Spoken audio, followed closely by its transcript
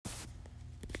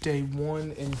Day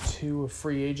 1 and 2 of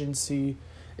free agency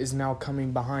is now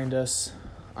coming behind us.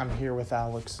 I'm here with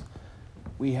Alex.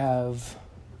 We have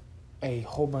a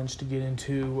whole bunch to get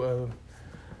into.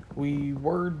 We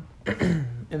were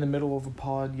in the middle of a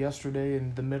pod yesterday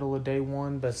in the middle of Day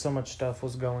 1, but so much stuff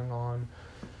was going on.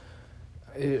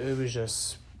 It was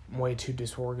just way too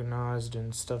disorganized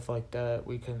and stuff like that.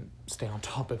 We couldn't stay on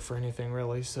topic for anything,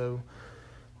 really. So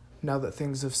now that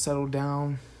things have settled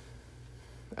down,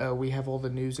 we have all the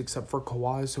news except for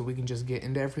Kawhi, so we can just get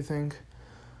into everything.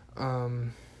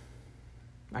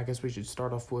 I guess we should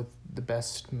start off with the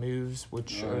best moves,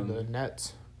 which are the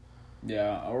Nets.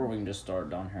 Yeah, or we can just start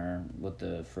down here with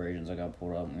the free agents I got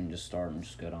pulled up. We can just start and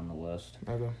just go down the list.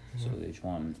 Okay. So each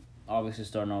one. Obviously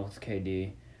starting off with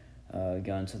KD,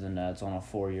 going to the Nets on a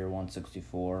 4-year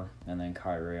 $164, and then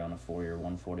Kyrie on a 4-year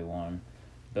 $141.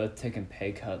 Both taking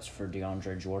pay cuts for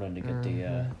DeAndre Jordan to get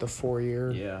the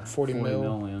 4-year, $40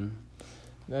 million.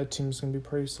 That team's going to be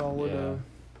pretty solid. Yeah.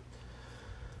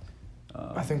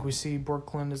 I think we see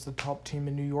Brooklyn as the top team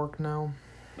in New York now.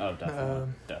 Oh,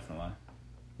 definitely.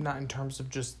 Not in terms of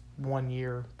just 1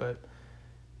 year, but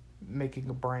making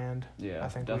a brand. Yeah, I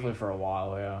think definitely for a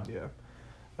while, yeah.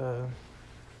 Yeah.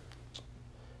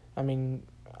 I mean,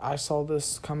 I saw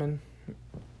this coming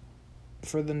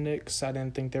for the Knicks. I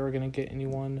didn't think they were going to get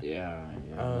anyone. Yeah.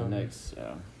 The Knicks,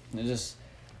 they just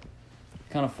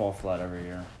kind of fall flat every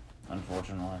year,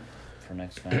 unfortunately, for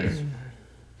Knicks fans.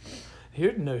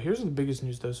 Here's the biggest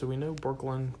news, though. So we know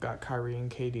Brooklyn got Kyrie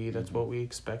and KD. That's what we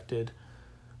expected,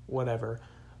 whatever.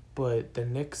 But the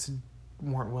Knicks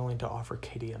weren't willing to offer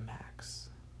KD a max.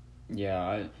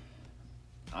 Yeah,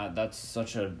 I that's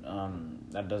such a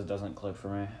that doesn't click for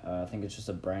me. I think it's just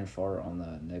a brain fart on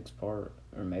the Knicks part,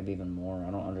 or maybe even more.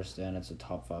 I don't understand. It's a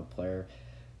top 5 player.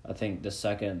 I think the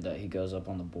second that he goes up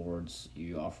on the boards,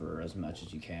 you offer as much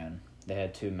as you can. They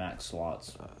had 2 max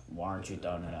slots. Why aren't you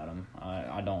throwing it at him?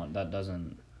 I don't. That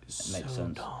doesn't make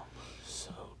sense.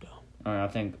 So dumb. I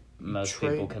think most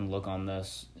people can look on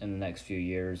this in the next few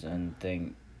years and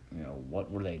think, what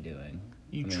were they doing?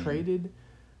 Traded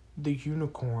the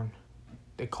unicorn.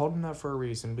 They called him that for a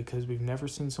reason, because we've never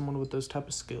seen someone with those type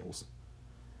of skills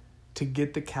to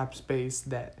get the cap space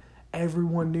that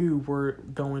everyone knew were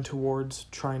going towards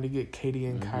trying to get KD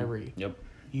and Kyrie. Yep.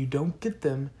 You don't get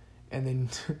them, and then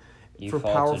for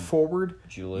fall power to forward,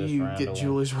 you Randle. get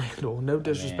Julius Randle. No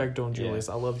disrespect on Julius.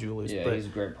 I love Julius. Yeah, but he's a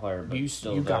great player, but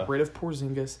you got rid of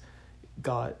Porzingis,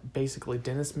 got basically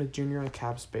Dennis Smith Jr. in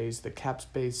cap space. The cap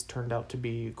space turned out to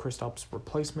be Kristaps'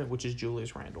 replacement, which is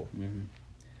Julius Randle. Mm-hmm.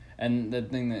 And the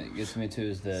thing that gets me too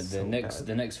is the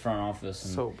Knicks front office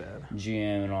and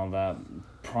GM and all that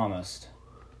promised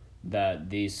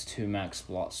that these 2 max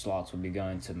slots would be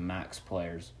going to max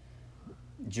players.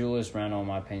 Julius Randle, in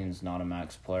my opinion, is not a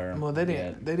max player. Well, they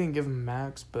didn't give him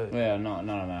max, but not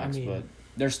a max, but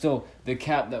there's still the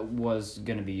cap that was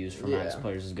going to be used for max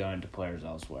players is going to players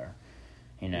elsewhere.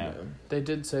 Yeah. They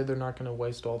did say they're not going to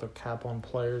waste all their cap on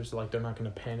players. Like, they're not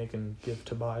going to panic and give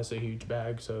Tobias a huge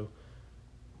bag. So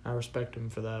I respect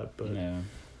him for that. But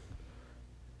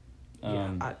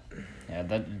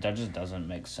that just doesn't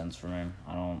make sense for me.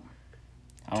 I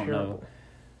don't know.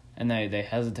 And they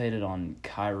hesitated on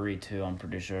Kyrie too. I'm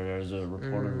pretty sure there's a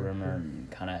reported rumor and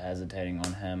kind of hesitating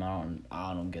on him.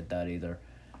 I don't get that either.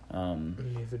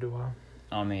 Neither do I.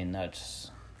 I mean, that's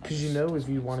because if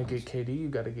you want to get KD, you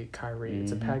got to get Kyrie.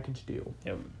 It's a package deal.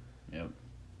 Yep.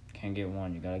 Can't get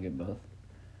one. You got to get both.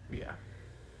 Yeah.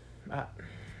 That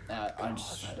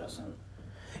doesn't.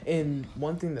 And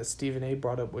one thing that Stephen A.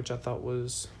 brought up, which I thought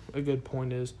was a good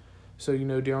point, is so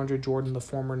DeAndre Jordan, the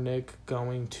former Knick,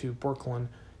 going to Brooklyn.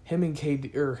 Him and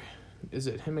KD, or is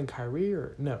it him and Kyrie,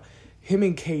 or no? Him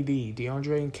and KD,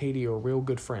 DeAndre and KD are real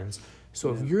good friends.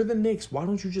 So if you're the Knicks, why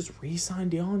don't you just re-sign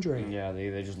DeAndre? Yeah,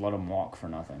 they just let him walk for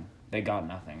nothing. They got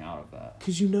nothing out of that.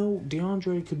 Because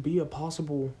DeAndre could be a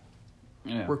possible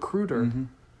recruiter. Mm-hmm.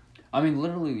 I mean,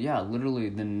 literally,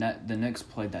 the Knicks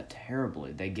played that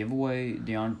terribly. They give away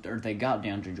they got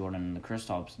DeAndre Jordan in the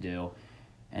Kristaps deal,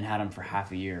 and had him for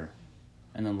half a year,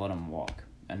 and then let him walk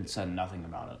and said nothing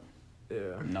about it.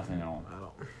 Yeah, nothing at all.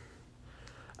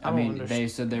 I mean, they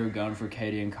said they were going for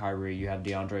KD and Kyrie. You have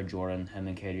DeAndre Jordan. Him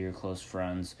and KD are close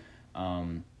friends.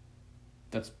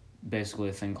 That's basically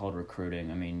a thing called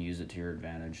recruiting. I mean, use it to your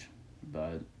advantage.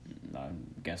 But I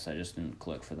guess that just didn't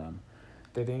click for them.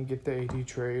 They didn't get the AD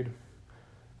trade.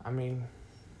 I mean...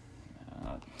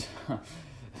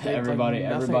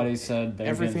 everybody said they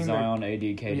get Zion, AD,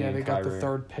 KD, yeah, they got Kyrie. the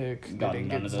 3rd pick. Got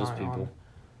none of those people.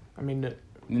 I mean,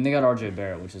 they got RJ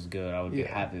Barrett, which is good. I would be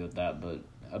happy with that, but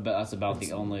that's about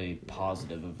the only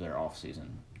positive of their offseason.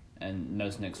 And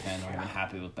most Knicks fans aren't even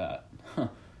happy with that.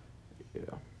 Yeah.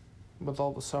 With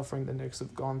all the suffering the Knicks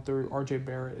have gone through, R.J.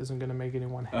 Barrett isn't going to make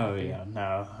anyone happy. Oh, yeah.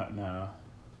 No.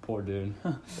 Poor dude.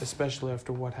 Especially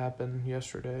after what happened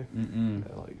yesterday.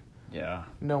 Yeah.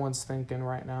 No one's thinking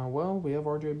right now, well, we have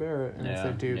R.J. Barrett. And if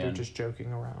they do, they're just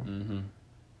joking around. Mm-hmm.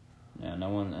 Yeah, no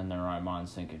one in their right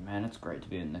mind's thinking, man, it's great to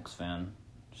be a Knicks fan.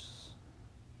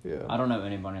 I don't know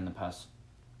anybody in the past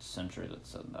century that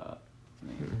said that.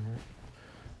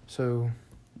 So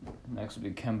next would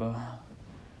be Kemba.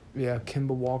 Yeah,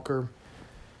 Kemba Walker.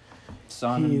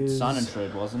 Sign and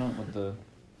trade, wasn't it, with the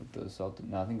Celtics?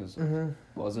 No, I think it was.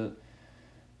 Was it?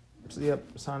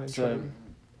 Yep, sign and trade.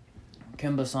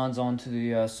 Kemba signs on to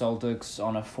the Celtics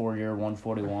on a 4-year,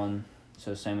 $141.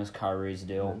 So same as Kyrie's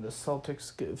deal. And the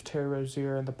Celtics give Terry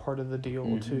Rozier and the part of the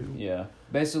deal too. Yeah,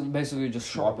 basically just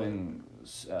swapping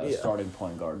starting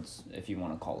point guards, if you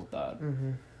want to call it that.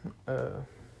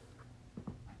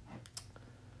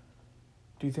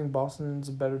 Do you think Boston's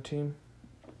a better team?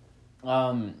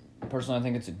 Personally, I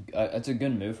think it's a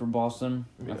good move for Boston.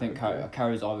 Yeah, I think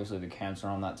Kyrie's obviously the cancer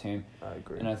on that team. I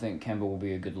agree. And I think Kemba will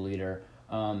be a good leader.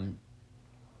 I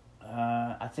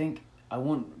think I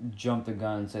won't jump the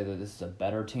gun and say that this is a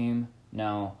better team.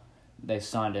 Now, they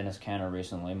signed Enes Kanter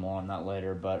recently. More on that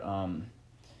later. But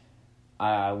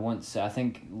I wouldn't say. I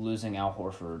think losing Al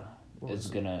Horford is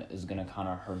gonna kind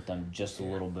of hurt them just a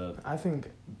little bit. I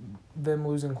think them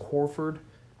losing Horford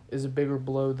is a bigger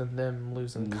blow than them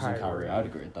losing Kyrie. I'd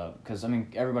agree with that. Because, I mean,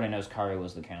 everybody knows Kyrie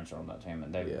was the cancer on that team,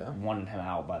 and they wanted him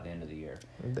out by the end of the year.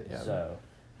 Yeah. So,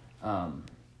 I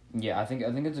think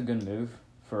it's a good move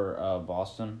for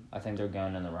Boston. I think they're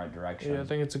going in the right direction. Yeah, I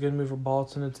think it's a good move for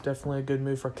Boston. It's definitely a good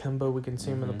move for Kemba. We can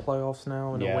see him in the playoffs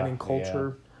now in a winning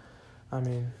culture. Yeah. I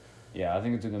mean... Yeah, I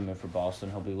think it's a good move for Boston.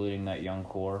 He'll be leading that young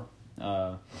core.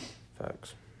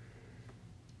 Facts.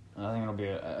 I think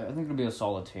it'll be a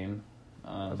solid team.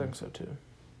 I think so too.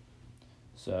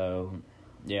 So,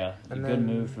 yeah, a good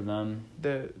move for them.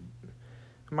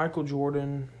 Michael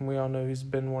Jordan, we all know he's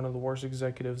been one of the worst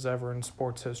executives ever in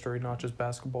sports history, not just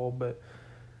basketball. But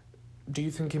do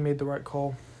you think he made the right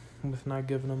call with not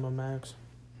giving him a max?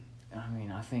 I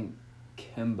mean, I think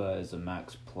Kemba is a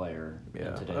max player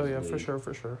in today's league.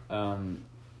 For sure.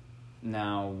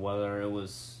 Now, whether it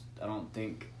was,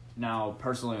 now,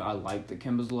 personally, I like that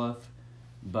Kemba's left,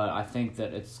 but I think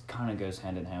that it's kind of goes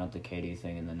hand in hand with the KD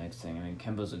thing and the next thing. I mean,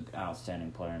 Kemba's an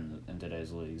outstanding player in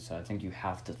today's league, so I think you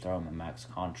have to throw him a max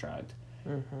contract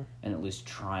and at least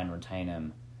try and retain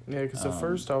him. Yeah, because at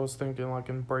first I was thinking,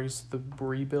 embrace the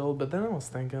rebuild, but then I was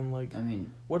thinking,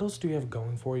 what else do you have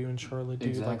going for you in Charlotte, dude?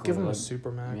 Exactly, give him a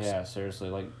supermax. Yeah,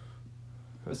 seriously.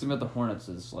 The thing about the Hornets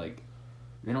is,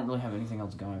 they don't really have anything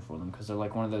else going for them because they're,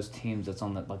 one of those teams that's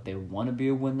on that, they want to be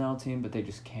a win-now team, but they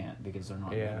just can't because they're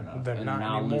not good enough. They're not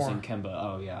now anymore. Losing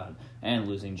Kemba, and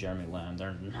losing Jeremy Lamb,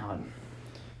 they're not...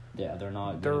 Yeah, they're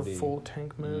not. They're full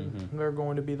tank mode. They're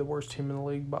going to be the worst team in the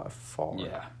league by far. I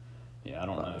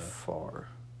don't know. By far.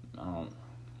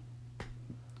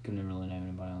 Couldn't really name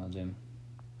anybody on the team.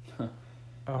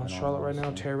 Charlotte right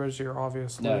now, Terry Rozier,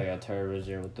 obviously. Oh, yeah, Terry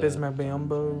Rozier with the... Bismack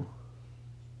Biyombo.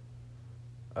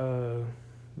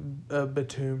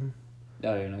 Batum.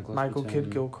 Oh, yeah, Nicholas Michael Batum,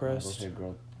 Kidd-Gilchrist.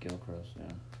 Gilchrist,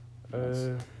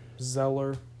 yeah.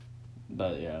 Zeller.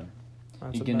 But, yeah.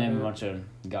 You can name a bunch of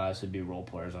guys who'd be role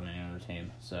players on any other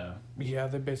team, so... Yeah,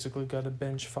 they basically got a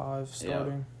bench 5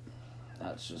 starting. Yeah.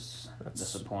 That's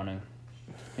disappointing.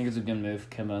 I think it's a good move for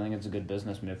Kemba. I think it's a good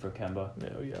business move for Kemba.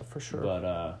 Yeah, for sure.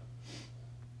 But,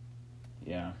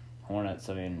 Hornets,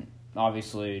 I mean,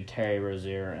 obviously Terry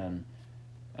Rozier and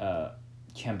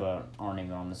Kemba aren't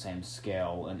even on the same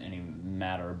scale in any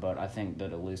matter, but I think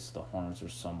that at least the Hornets are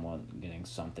somewhat getting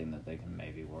something that they can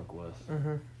maybe work with.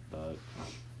 But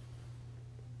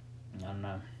I don't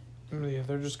know. Yeah,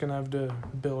 they're just going to have to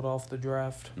build off the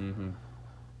draft. And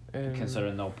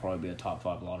considering they'll probably be a top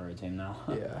 5 lottery team now.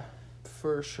 Yeah,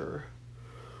 for sure.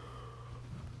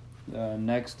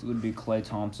 Next would be Klay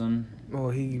Thompson. Well,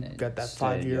 he got that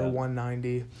 5-year,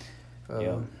 190.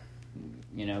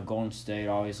 Golden State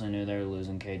obviously knew they were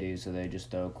losing KD, so they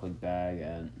just throw a quick bag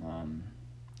at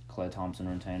Klay Thompson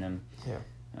and retain him. Yeah.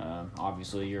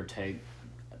 Obviously, your take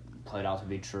played out to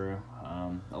be true.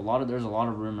 There's a lot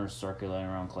of rumors circulating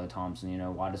around Klay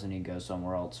Thompson. Why doesn't he go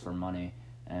somewhere else for money?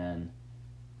 And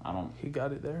He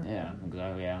got it there. Yeah,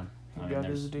 exactly. Yeah.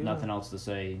 There's nothing else to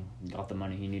say. He got the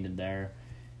money he needed there.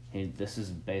 He's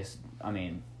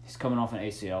coming off an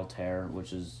ACL tear,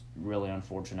 which is really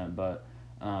unfortunate, but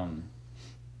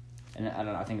and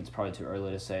I think it's probably too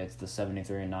early to say it's the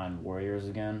 73-9 Warriors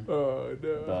again. Oh,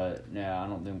 no. But yeah, I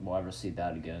don't think we'll ever see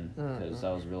that again because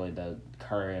that was really the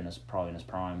Curry probably in his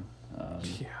prime.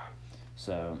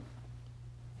 So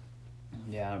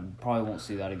Yeah, probably won't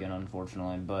see that again,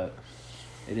 unfortunately. But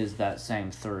it is that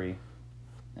same three,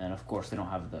 and of course they don't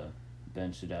have the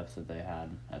bench depth that they had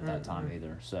at that time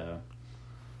either. So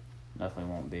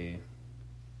definitely won't be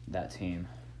that team.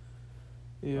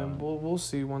 Yeah, we'll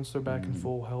see once they're back in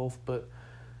full health, but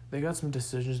they got some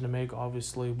decisions to make.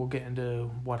 Obviously, we'll get into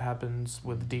what happens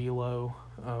with D'Lo.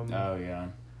 Oh yeah.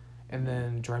 And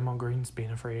then Draymond Green's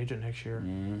being a free agent next year.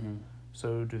 Mm-hmm.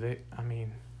 So do they? I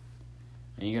mean,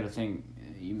 and you got to think.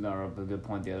 You brought up a good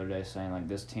point the other day, saying like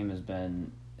this team has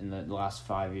been in the last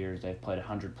 5 years they've played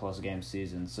 100+ game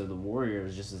seasons. So the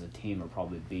Warriors, just as a team, are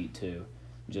probably beat too,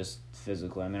 just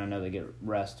physically. I mean, I know they get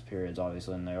rest periods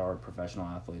obviously, and they are professional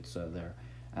athletes, so they're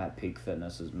at peak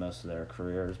fitness as most of their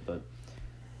careers, but.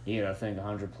 Yeah, I think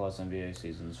 100+ NBA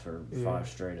seasons for 5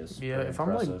 straight is pretty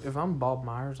impressive. If I'm Bob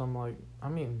Myers, I'm like, I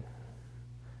mean,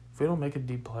 if we don't make a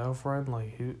deep playoff run,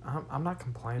 like, I'm not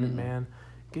complaining, man.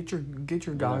 Get your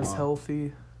guys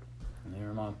healthy.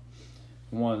 Never mind.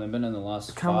 One, they've been in the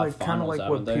last kind five of like finals,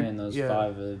 what they? And those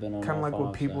 5 have been on kind of like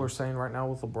what people so. are saying right now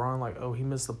with LeBron, like, oh, he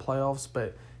missed the playoffs,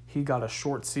 but he got a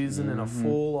short season and a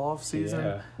full off season.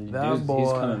 Yeah, that boy,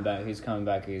 he's coming back. He's coming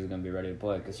back. He's gonna be ready to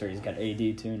play. Cause he's got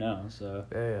AD too now. So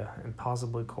yeah, and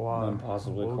possibly Kawhi.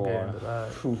 We'll get into that.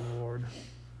 Lord.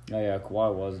 Oh yeah,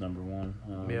 Kawhi was number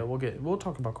 1. Yeah, we'll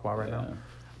talk about Kawhi right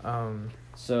now.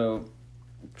 So,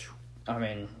 I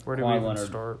mean, where do Kawhi we even Leonard,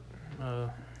 start?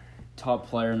 Top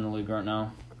player in the league right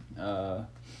now.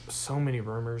 So many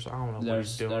rumors. I don't know what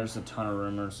he's doing. There's a ton of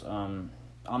rumors.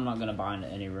 I'm not gonna buy into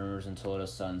any rumors until it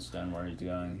is set in stone where he's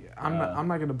going. I'm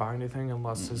not gonna buy anything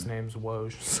unless his name's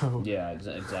Woj. So yeah,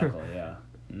 exactly. Yeah.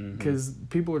 Because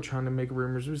people are trying to make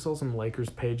rumors. We saw some Lakers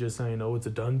pages saying, "Oh, it's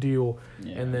a done deal,"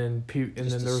 and then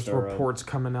there's reports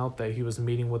coming out that he was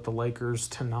meeting with the Lakers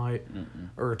tonight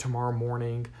or tomorrow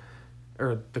morning,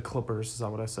 or the Clippers. Is that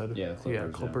what I said? Yeah,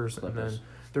 Clippers. And then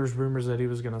there's rumors that he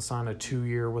was going to sign a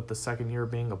 2-year with the second year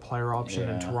being a player option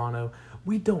in Toronto.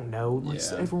 We don't know.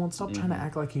 Everyone, stop trying to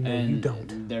act like you know. And you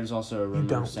don't. There's also a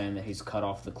rumor saying that he's cut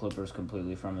off the Clippers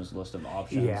completely from his list of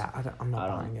options. Yeah, I'm not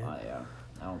buying it.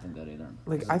 I don't think that either.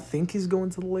 Like, I think he's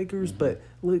going to the Lakers, but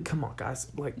come on, guys.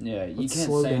 Like, yeah, you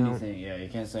can't say anything. Yeah, you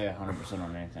can't say 100%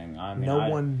 on anything. I mean, no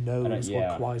one knows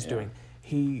what Kawhi's doing.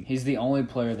 He's the only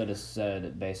player that has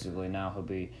said basically now he'll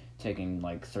be taking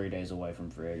like 3 days away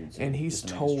from free agency, and he's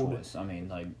told. I mean,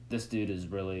 like, this dude is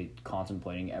really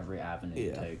contemplating every avenue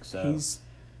to take. So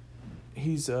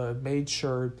he's made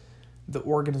sure the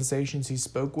organizations he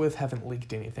spoke with haven't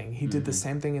leaked anything. He did the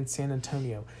same thing in San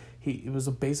Antonio. It was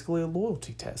basically a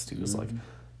loyalty test. He was like,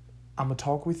 I'm gonna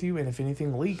talk with you, and if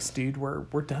anything leaks, dude,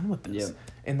 we're done with this. Yep.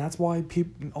 And that's why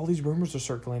all these rumors are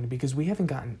circulating, because we haven't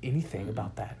gotten anything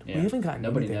about that. Yeah. We haven't gotten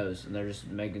Nobody anything. knows. And they're just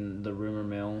making the rumor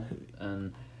mill,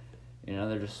 and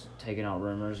they're just taking out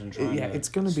rumors and trying to. It's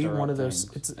gonna be one of those.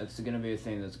 It's gonna be a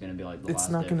thing that's gonna be like the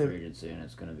last day of free agency, and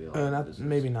it's gonna be like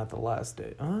maybe not the last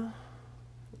day.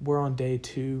 We're on day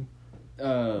 2,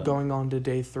 going on to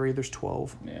day 3. There's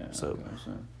 12. Yeah. So.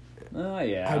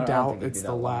 Okay, yeah. I doubt it's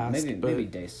the last. Maybe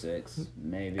day 6.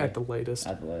 Maybe at the latest.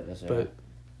 Yeah. But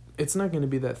it's not going to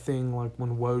be that thing like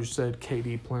when Woj said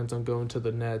KD plans on going to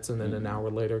the Nets, and then an hour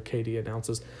later KD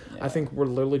announces. Yeah. I think we're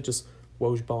literally just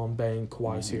Woj bomb bang,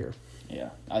 Kawhi's here.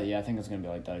 Yeah. I think it's going to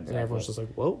be like that exactly. And everyone's just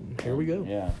like, well, here we go.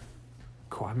 Yeah.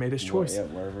 Kawhi made his choice. Yeah,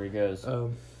 wherever he goes.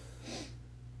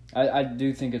 I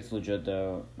do think it's legit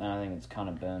though, and I think it's kind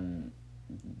of been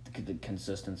the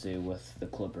consistency with the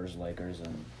Clippers, Lakers,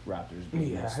 and Raptors.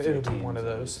 It'll be one of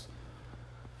those.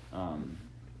 One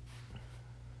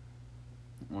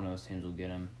of those teams will get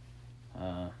him.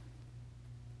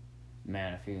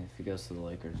 Man, if he goes to the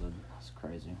Lakers, that's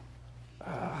crazy.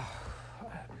 I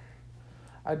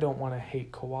don't want to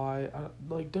hate Kawhi.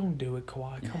 Don't do it,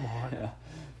 Kawhi. Come on. Yeah,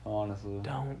 honestly.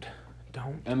 Don't.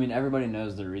 I mean, everybody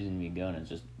knows the reason we go is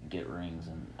just get rings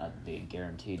and be a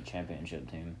guaranteed championship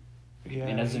team. Yeah,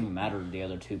 it doesn't even matter to the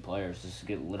other 2 players. Just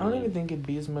get literally. I don't even think it'd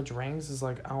be as much rings as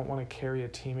I don't want to carry a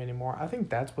team anymore. I think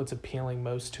that's what's appealing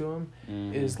most to him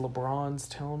is LeBron's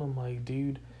telling him like,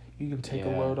 dude, you can take a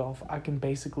load off. I can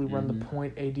basically run the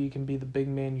point. AD can be the big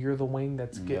man. You're the wing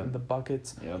that's getting the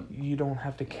buckets. Yep. You don't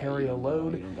have to carry a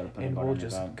load, and we'll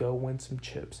just go win some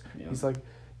chips. Yep. He's like,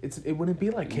 it wouldn't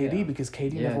be like KD because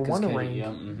KD never won a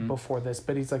ring before this,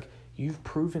 but he's like, you've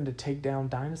proven to take down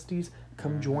dynasties.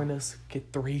 Come join us.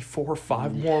 Get 3, 4,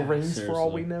 5 more rings for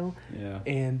all we know. Yeah.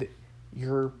 And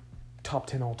you're top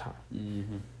 10 all time.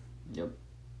 Mm-hmm. Yep.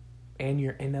 And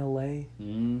you're in LA.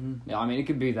 Mm-hmm. Yeah, I mean, it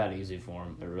could be that easy for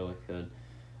him. It really could.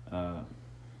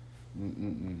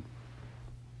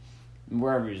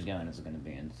 Wherever he's going, it's going to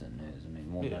be instant news. I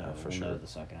mean, we'll know the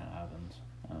second it happens.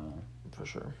 For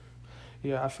sure.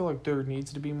 Yeah, I feel like there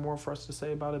needs to be more for us to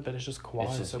say about it, but it's just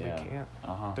Kawhi, so we can't.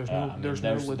 Uh-huh. There's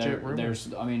no legit rumors.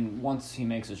 Once he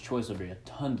makes his choice, there'll be a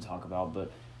ton to talk about,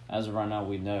 but as of right now,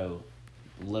 we know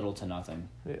little to nothing.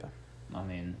 Yeah. I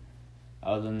mean,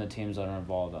 other than the teams that are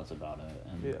involved, that's about it.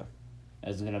 And yeah.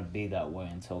 It's going to be that way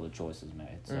until the choice is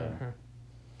made. So, Mm-hmm.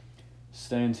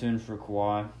 staying tuned for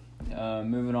Kawhi.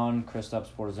 Moving on, Kristaps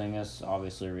Porzingis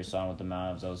obviously re-signed with the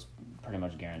Mavs. That was pretty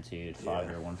much guaranteed.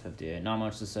 5-year, $158. Not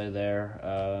much to say there.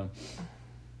 I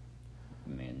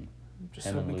mean, Just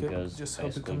him and Luka's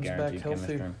basically guaranteed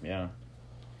chemistry. Yeah.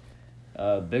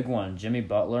 Big one, Jimmy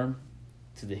Butler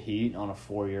to the Heat on a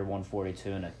 4-year, $142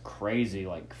 and a crazy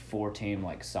 4-team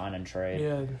sign and trade.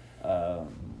 Yeah.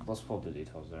 Let's pull up the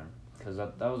details there because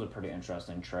that was a pretty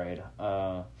interesting trade.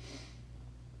 While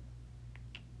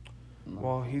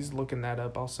he's looking that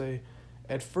up, I'll say,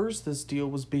 at first this deal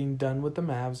was being done with the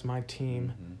Mavs, my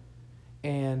team, Mm-hmm.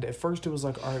 and at first it was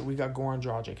all right, we got Goran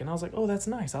Dragic, and I was like, oh, that's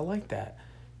nice, I like that,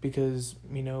 because,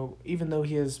 even though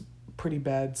he has pretty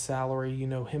bad salary,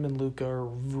 him and Luka are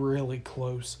really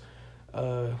close.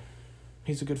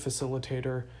 He's a good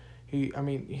facilitator.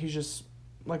 He's just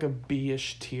like a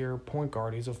B-ish tier point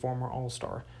guard. He's a former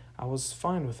All-Star. I was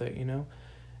fine with it,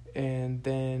 and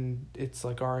then it's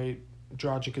like, all right,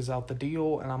 Dragic is out the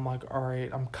deal, and I'm like, all right,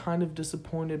 I'm kind of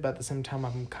disappointed, but at the same time,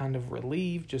 I'm kind of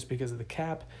relieved just because of the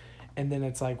cap. And then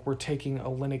it's like, we're taking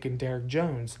Olynyk and Derek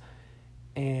Jones,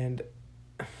 and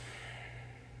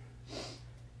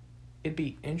it'd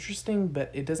be interesting,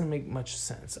 but it doesn't make much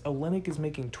sense. Olynyk is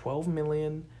making $12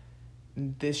 million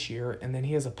this year, and then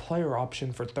he has a player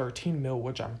option for $13 million,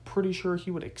 which I'm pretty sure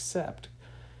he would accept.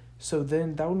 So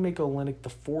then that would make Olynyk the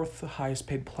fourth highest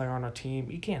paid player on our team.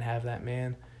 You can't have that,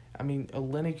 man.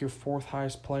 Olynyk, your fourth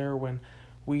highest player, when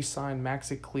we signed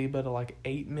Maxi Kleber to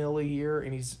 $8 million a year,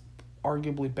 and he's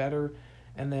arguably better.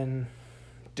 And then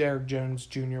Derek Jones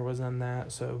Jr. was in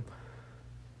that, so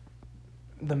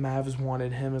the Mavs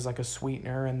wanted him as a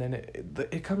sweetener. And then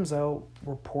it comes out,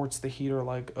 reports the Heat are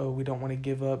like, oh, we don't want to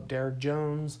give up Derek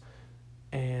Jones,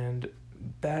 and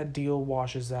that deal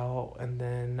washes out. And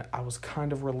then I was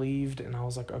kind of relieved, and I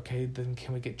was like, okay, then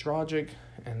can we get Dragic?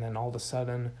 And then all of a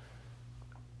sudden,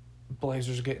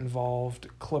 Blazers get involved,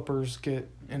 Clippers get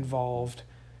involved,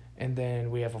 and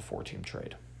then we have a 4-team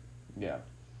trade. Yeah.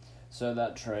 So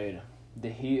that trade, the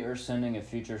Heat are sending a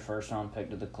future first-round pick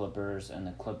to the Clippers, and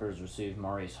the Clippers receive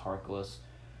Maurice Harkless.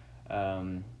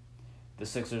 The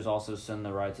Sixers also send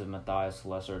the rights of Matthias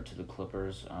Lessert to the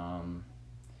Clippers.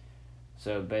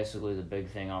 So basically the big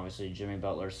thing, obviously, Jimmy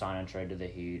Butler sign and trade to the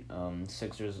Heat.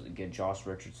 Sixers get Josh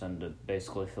Richardson to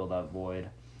basically fill that void.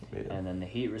 Yeah. And then the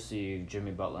Heat receive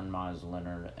Jimmy Butler and Myles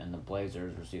Leonard, and the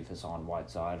Blazers receive Hassan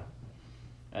Whiteside.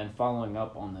 And following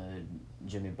up on the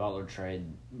Jimmy Butler trade,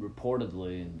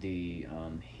 reportedly the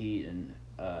Heat and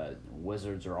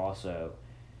Wizards are also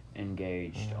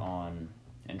engaged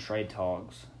in trade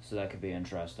talks, so that could be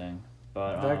interesting.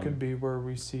 But that could be where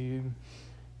we see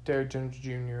Derek Jones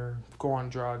Jr., Goran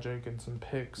Dragic, and some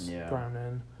picks thrown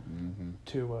in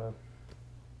to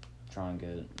try and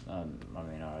get, I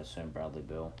assume Bradley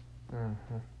Beal.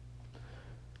 Mm-hmm.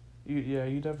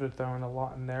 You'd have to throw in a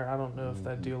lot in there. I don't know if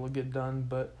that deal will get done,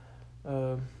 but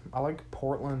I like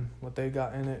Portland, what they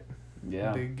got in it.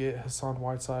 Yeah. They get Hassan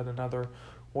Whiteside, another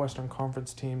Western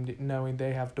Conference team, knowing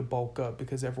they have to bulk up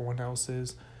because everyone else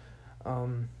is.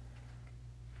 The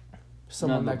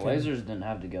Blazers didn't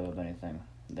have to give up anything.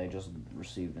 They just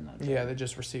received in that trade. Yeah, they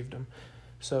just received him.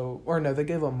 So, or no, they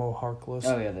gave up Mo Harkless.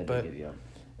 Oh, yeah, they did give you up.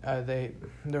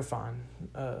 They're fine.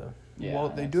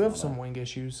 Yeah, they do have some wing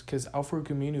issues because Al-Farouq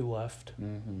Aminu left,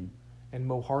 and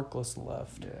Mo Harkless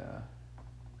left. Yeah.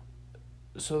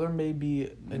 So there may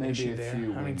be an issue there.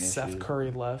 Seth issues.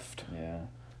 Curry left. Yeah.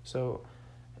 So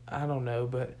I don't know,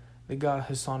 but they got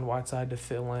Hassan Whiteside to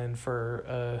fill in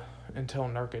for until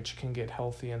Nurkic can get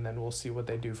healthy, and then we'll see what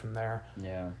they do from there.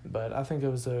 Yeah. But I think it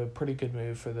was a pretty good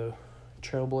move for the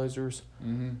Trailblazers.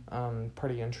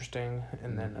 Pretty interesting.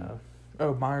 And then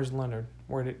Myers Leonard,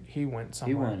 where did he went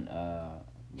somewhere? He went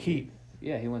Heat.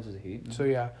 Yeah, he went to the Heat. So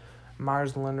yeah,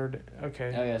 Myers Leonard.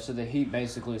 Okay. Oh yeah, so the Heat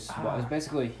basically it's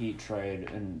basically a Heat trade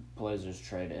and Blazers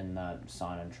trade in that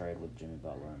sign and trade with Jimmy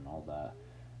Butler and all that.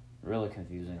 Really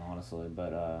confusing, honestly,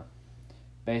 but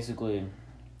basically,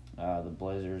 the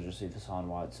Blazers receive Hassan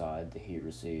Whiteside, the Heat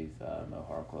receive Mo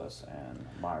Harkless and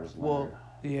Myers Leonard. Well,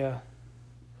 yeah.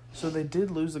 So they did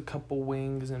lose a couple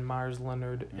wings in Myers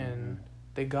Leonard, and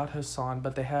they got Hassan,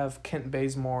 but they have Kent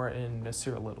Bazemore and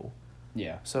Nasir Little.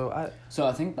 Yeah. So I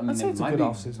think they might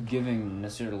be giving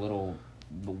Nasir Little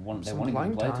they want to give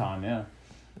him play time, yeah.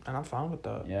 And I'm fine with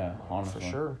that. Yeah, honestly. For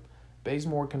sure.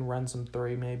 Bazemore can run some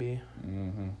three, maybe.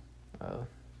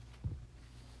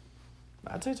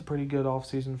 I'd say it's a pretty good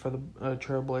offseason for the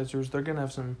Trailblazers. They're going to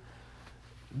have some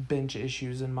bench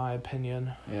issues, in my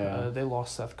opinion. Yeah. They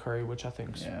lost Seth Curry, which I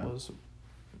think was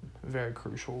very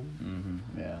crucial.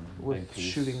 Mm-hmm. Yeah. With big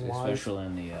piece, shooting wise. especially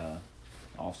in the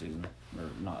offseason. Or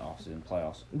not offseason,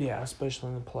 playoffs. Yeah, especially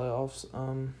in the playoffs.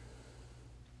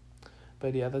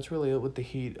 But yeah, that's really it with the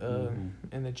Heat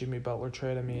and the Jimmy Butler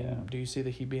trade. I mean, do you see the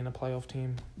Heat being a playoff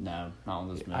team? No, not on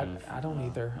this move. I don't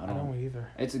either. I don't either.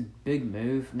 It's a big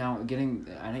move. Now,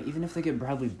 even if they get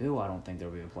Bradley Beal, I don't think they'll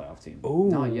be a playoff team.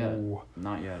 Ooh.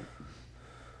 Not yet.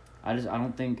 I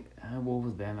don't think. What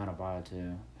with Bam Adebayo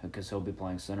too? Because he'll be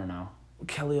playing center now.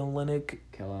 Kelly Olynyk.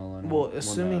 Well,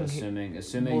 assuming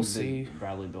we'll see.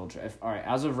 Bradley Beal trade. All right,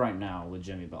 as of right now with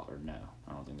Jimmy Butler, no,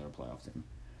 I don't think they're a playoff team.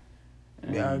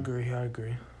 Yeah, I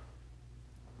agree.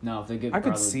 No, if they get, I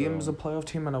could see him as a playoff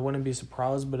team, and I wouldn't be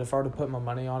surprised. But if I were to put my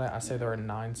money on it, I say they're a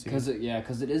 9 seed. Because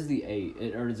it is the 8,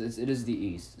 it is the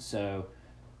East. So,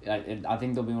 I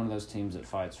think they'll be one of those teams that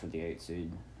fights for the 8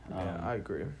 seed. I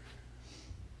agree.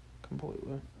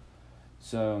 Completely.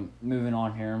 So moving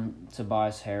on here,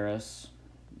 Tobias Harris,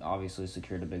 obviously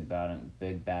secured a big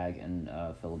bag in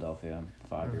Philadelphia,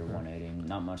 5-year, $180.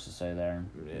 Not much to say there.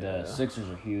 Yeah. The Sixers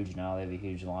are huge now; they have a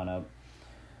huge lineup.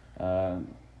 I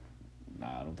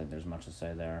don't think there's much to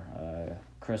say there.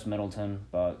 Chris Middleton,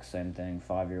 Bucks, same thing,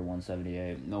 5-year,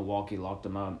 $178. Milwaukee locked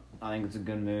him up. I think it's a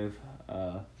good move.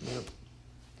 Yep.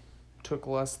 Took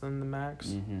less than the max.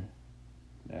 Mm-hmm.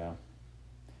 Yeah.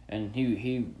 And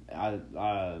him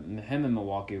and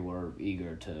Milwaukee were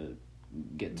eager to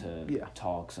get to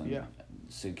talks and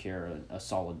secure a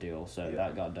solid deal. So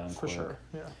that got done quick. For sure,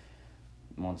 yeah.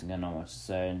 Once again, not much to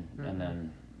say. Mm-hmm. And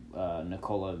then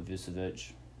Nikola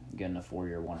Vucevic getting a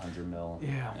 4-year, $100 million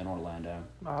in Orlando.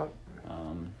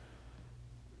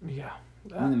 Yeah.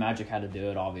 I mean, the Magic had to do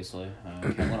it, obviously.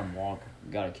 Can't let him walk.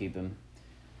 Got to keep him.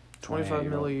 $25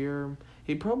 million a year.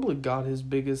 He probably got his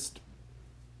biggest...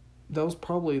 That was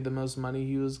probably the most money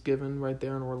he was given right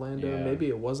there in Orlando. Yeah. Maybe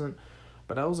it wasn't,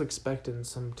 but I was expecting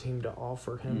some team to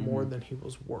offer him more than he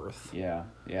was worth. Yeah.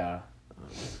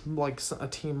 Like a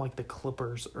team like the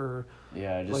Clippers or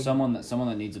just someone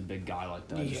that needs a big guy like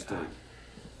that. Just to,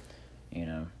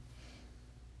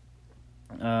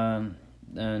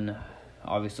 Then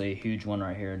obviously a huge one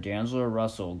right here. D'Angelo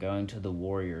Russell going to the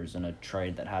Warriors in a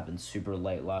trade that happened super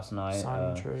late last night.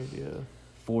 Signing trade, yeah.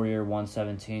 4-year,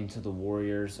 $117 to the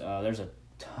Warriors. There's a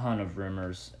ton of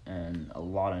rumors and a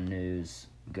lot of news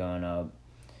going up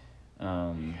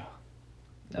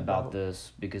about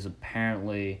this because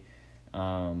apparently,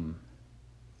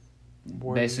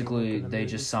 basically they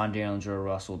just signed D'Angelo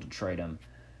Russell to trade him.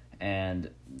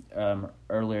 And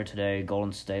earlier today,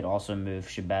 Golden State also moved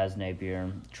Shabazz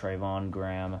Napier, Trayvon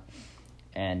Graham,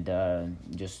 and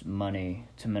just money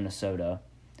to Minnesota,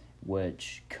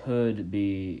 which could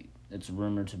be... It's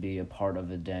rumored to be a part of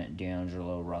a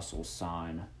D'Angelo Russell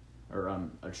sign or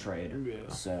a trade. Yeah.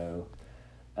 So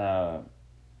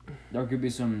there could be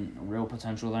some real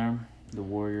potential there. The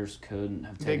Warriors could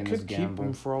have taken this gamble. They could keep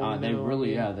him for all they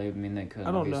really, they could.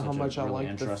 I don't know how much I like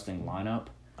interesting lineup.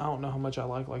 I don't know how much I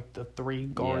like the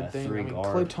 3-guard thing.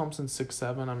 Klay Thompson's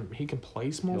 6'7". He can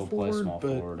play small forward. He'll play small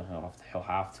forward. He'll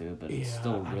have to, but it's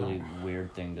still a really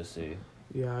weird thing to see.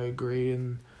 Yeah, I agree.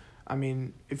 And I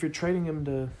mean, if you're trading him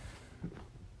to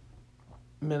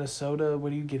Minnesota,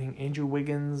 what are you getting? Andrew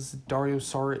Wiggins, Dario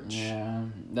Saric? Yeah,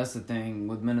 that's the thing.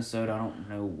 With Minnesota, I don't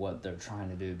know what they're trying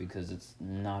to do because it's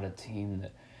not a team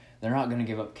that... They're not going to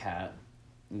give up Cat.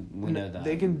 We know that.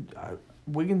 They can...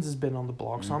 Wiggins has been on the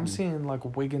block, so I'm seeing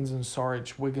like Wiggins and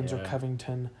Saric, Wiggins or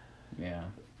Covington. Yeah.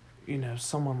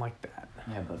 Someone like that.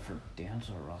 Yeah, but for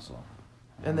D'Angelo Russell...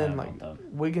 And then like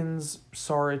Wiggins,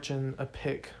 Saric, and a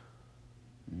pick.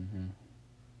 Mm-hmm.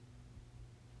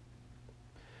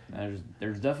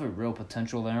 There's definitely real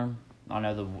potential there. I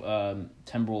know the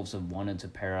Timberwolves have wanted to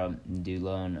pair up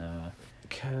D'Lo and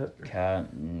Cat.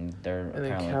 And they're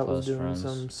apparently Cat close was doing friends.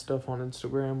 some stuff on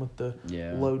Instagram with the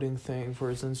loading thing for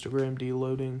his Instagram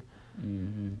deloading.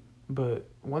 Mm-hmm. But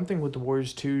one thing with the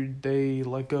Warriors too, they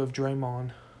let go of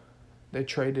Draymond. They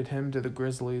traded him to the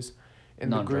Grizzlies. And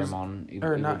not Draymond,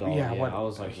 or not? Yeah, what? I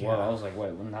was like, whoa! I was like,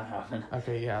 wait, when that happened?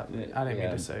 Okay, yeah, I didn't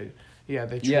mean to say. Yeah,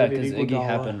 they traded because Iggy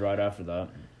happened right after that.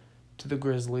 To the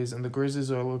Grizzlies, and the Grizzlies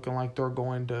are looking like they're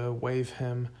going to waive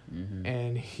him,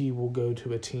 and he will go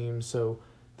to a team. So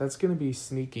that's going to be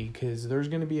sneaky because there's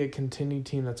going to be a contending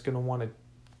team that's going to want a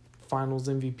Finals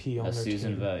MVP on their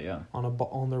season team, vet,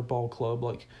 on their ball club,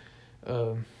 like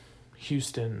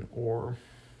Houston or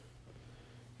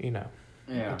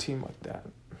a team like that.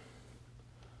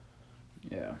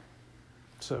 Yeah.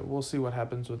 So we'll see what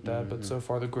happens with that. But so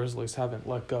far, the Grizzlies haven't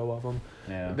let go of him.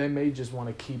 Yeah. They may just want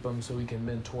to keep him so he can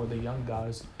mentor the young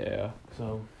guys. Yeah.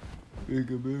 So, Big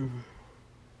move.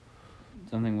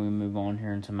 Something we move on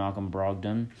here into Malcolm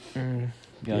Brogdon.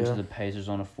 Going to the Pacers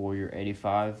on a 4-year,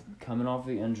 $85, coming off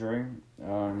the injury.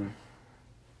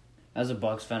 As a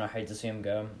Bucks fan, I hate to see him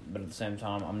go, but at the same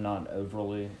time, I'm not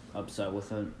overly upset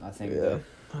with it. I think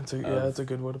that's a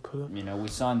good way to put it. You know, we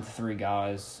signed 3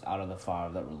 guys out of the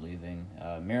 5 that were leaving.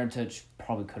 Mirotic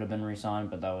probably could have been re-signed,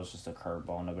 but that was just a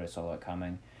curveball. Nobody saw that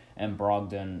coming. And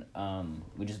Brogdon,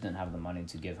 we just didn't have the money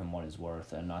to give him what he's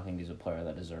worth, and I think he's a player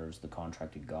that deserves the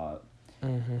contract he got.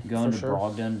 Going to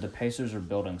Brogdon, the Pacers are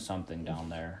building something down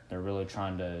there. They're really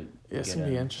trying to it's going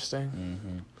to be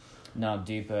interesting. Now,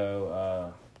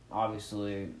 Depot,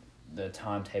 obviously, the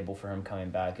timetable for him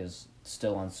coming back is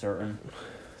still uncertain.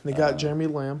 They got Jeremy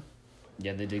Lamb.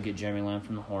 Yeah, they did get Jeremy Lamb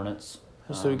from the Hornets.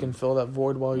 So he can fill that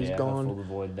void while he's gone. Fill the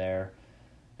void there.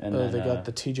 And then, they got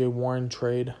the T.J. Warren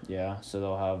trade. Yeah, so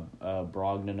they'll have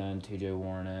Brogdon and T.J.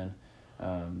 Warren in.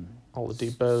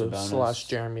 Oladipo /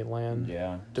 Jeremy Lamb.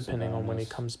 Yeah. Depending on when he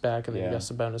comes back. And then you got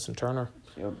Sabonis and Turner.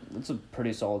 Yep, it's a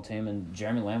pretty solid team. And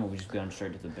Jeremy Lamb will be just going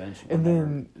straight to the bench. And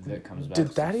then, Vic comes back.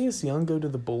 Did Thaddeus Young go to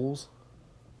the Bulls?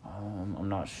 I'm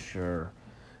not sure.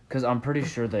 Because I'm pretty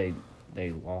sure they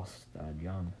lost Thad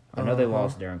Young. I know they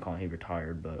lost Darren Collin. He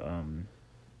retired, but...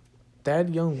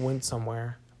 Thad Young went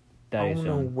somewhere. I don't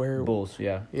know where. Bulls,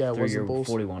 yeah. Yeah, it was the Bulls.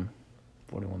 41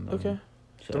 million. Okay.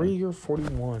 So. 3-year,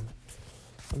 41.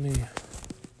 Let me...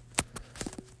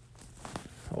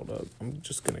 Hold up. I'm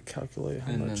just going to calculate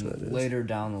how much that is. Later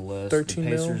down the list, 13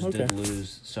 the Pacers mil? Okay. did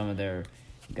lose some of their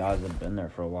guys that have been there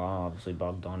for a while. Obviously,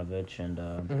 Bogdanovich and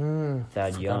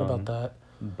Thad Young. Forgot about that.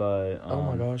 But oh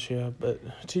my gosh, yeah. But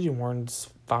T.J. Warren's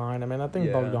fine. I mean, I think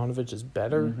Bogdanovich is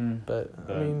better. But,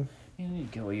 I mean... You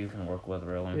get what you can work with,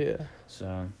 really. Yeah.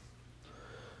 So...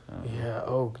 yeah,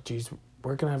 oh, geez.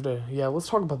 We're going to have to... Yeah, let's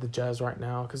talk about the Jazz right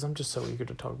now, because I'm just so eager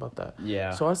to talk about that.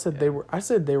 Yeah. So I said they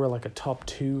were like a top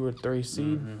 2 or 3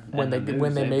 seed when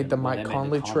they made the Mike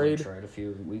Conley trade. A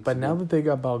few weeks but ago. Now that they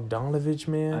got Bogdanovich,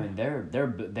 man... I mean, they're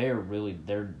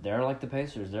like the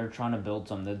Pacers. They're trying to build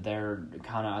something. They're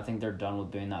kind of... I think they're done with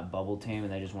being that bubble team,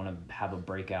 and they just want to have a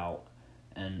breakout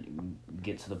and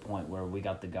get to the point where we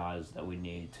got the guys that we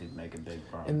need to make a big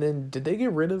run. And then, did they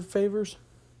get rid of Favors?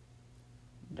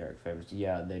 Derek Favors.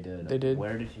 Yeah, they did. They did?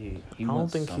 Where did he I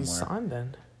don't think he signed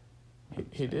then.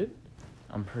 He did?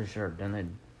 I'm pretty sure.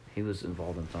 He was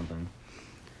involved in something.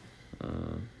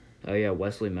 Oh, yeah,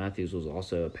 Wesley Matthews was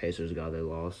also a Pacers guy they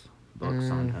lost. Bucks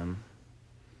signed him.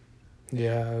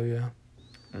 Yeah, oh yeah.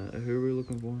 Who are we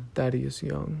looking for? Thaddeus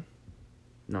Young.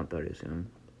 Not Thaddeus Young.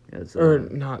 It's,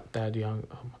 not Thad Young.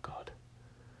 Oh my God.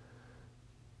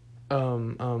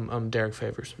 Derek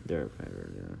Favors. Derek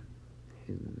Favors, yeah.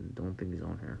 Don't think he's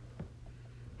on here.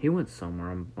 He went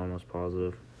somewhere, I'm almost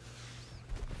positive.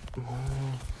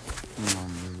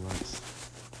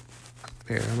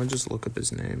 Here, I'm gonna just look up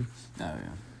his name. Oh,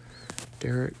 yeah.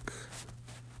 Derek.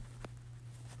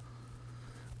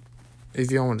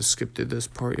 If y'all want to skip to this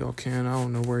part, y'all can. I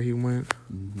don't know where he went.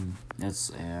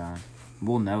 It's,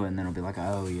 we'll know it, and then it'll be like,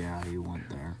 oh, yeah, he went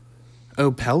there.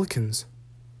 Oh, Pelicans.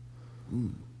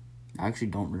 I actually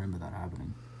don't remember that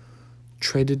happening.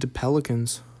 Traded to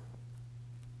Pelicans.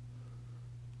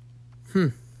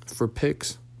 For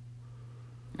picks.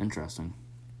 Interesting.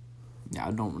 Yeah,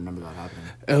 I don't remember that happening.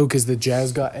 Oh, because the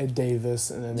Jazz got Ed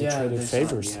Davis, and then they traded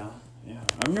Favors. Yeah.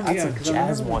 I remember. That's a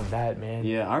Jazz won that, man.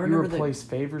 Yeah, I remember. You replace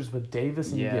Favors with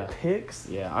Davis, and you get picks.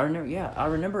 Yeah, I remember. Yeah, I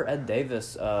remember Ed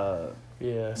Davis. Them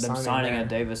signing Ed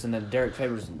Davis, and then Derek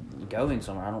Favors going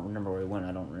somewhere. I don't remember where he went.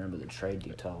 I don't remember the trade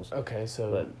details. Okay,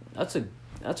 so but that's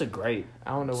a great.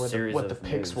 I don't know what the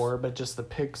picks were, but just the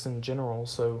picks in general.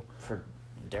 So for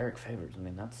Derek Favors, I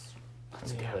mean that's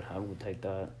good. I would take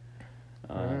that.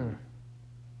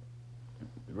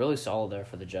 Really solid there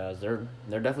for the Jazz. They're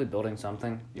definitely building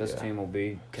something. This team will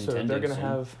be contending. So they're going to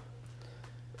have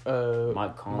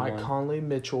Mike Conley,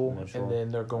 Mitchell, and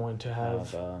then they're going to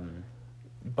have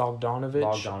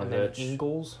Bogdanovich, and then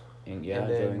Ingles, and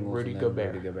then Rudy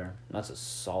Gobert. That's a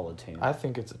solid team. I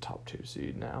think it's a top 2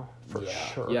 seed now, for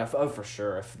sure. Yeah, for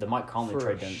sure. If the Mike Conley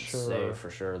trade didn't say for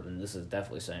sure, then this is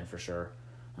definitely saying for sure.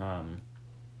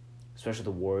 Especially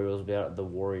the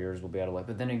Warriors will be out of luck.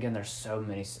 But then again, there's so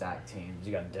many stacked teams.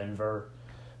 You got Denver.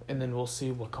 And then we'll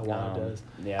see what Kawhi does.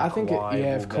 Yeah, I think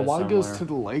if Kawhi goes to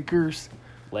the Lakers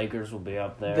will be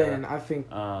up there. Then I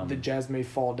think the Jazz may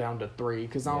fall down to 3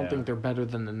 because I don't think they're better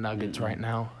than the Nuggets right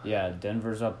now. Yeah,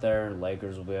 Denver's up there.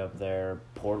 Lakers will be up there.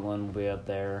 Portland will be up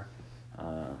there.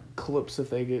 Clips, if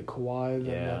they get Kawhi,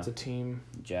 then Yeah. that's a team.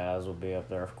 Jazz will be up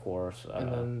there, of course.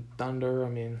 And then Thunder, I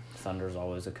mean... Thunder's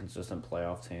always a consistent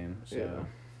playoff team. So, Yeah.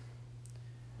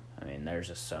 I mean, there's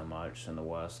just so much in the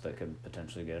West that could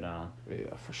potentially go down.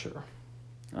 Yeah, for sure.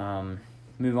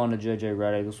 Move on to JJ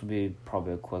Redick. This will be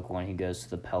probably a quick one. He goes to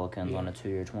the Pelicans on a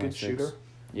 2-year, 26. Good shooter.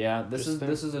 Yeah, this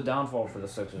is a downfall for the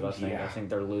Sixers. I think. Yeah. I think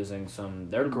they're losing some.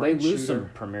 They Great lose shooter. some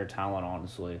premier talent.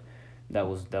 Honestly, that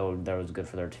was good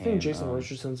for their team. I think Jason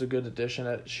Richardson's a good addition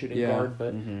at shooting Yeah. guard,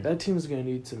 but Mhm. that team's going to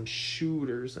need some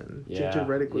shooters, and Yeah. JJ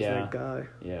Redick was Yeah. that guy.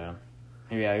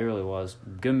 Yeah, he really was.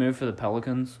 Good move for the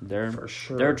Pelicans. For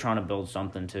sure. They're trying to build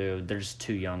something too. They're just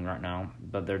too young right now,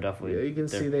 but they're definitely. Yeah, you can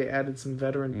see they added some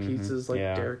veteran pieces like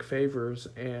Yeah. Derek Favors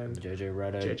and JJ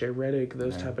Redick. JJ Redick,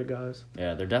 those Yeah. type of guys.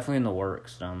 Yeah, they're definitely in the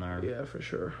works down there. Yeah, for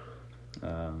sure.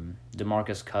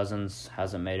 DeMarcus Cousins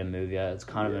hasn't made a move yet. It's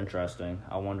kind of Yeah. interesting.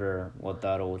 I wonder what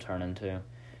that'll turn into.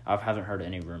 I haven't heard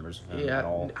any rumors of him Yeah, at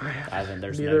all.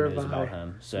 There's no neither news have about I.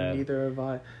 him. So Neither have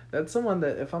I. That's someone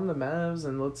that if I'm the Mavs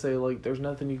and let's say like there's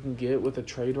nothing you can get with a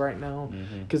trade right now,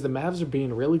 because the Mavs are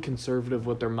being really conservative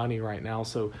with their money right now.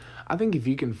 So I think if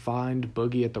you can find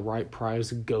Boogie at the right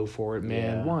price, go for it,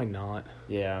 man. Yeah. Why not?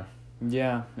 yeah,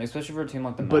 especially for a team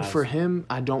like the Mavs. But for him,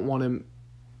 I don't want him.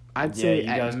 I'd say you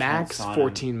guys at can't max sign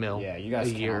 14 him. mil. Yeah, you guys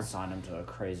a can't year. sign him to a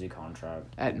crazy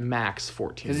contract At max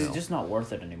 14 because mil. he's just not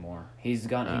worth it anymore. He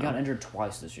got injured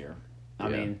twice this year. I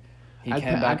Yeah. mean, he I'd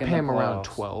came back pay in the him around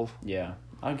playoffs. 12. Yeah,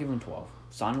 I'd give him 12.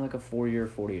 Sign him like a 4-year,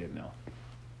 48 mil.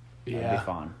 That'd Yeah. be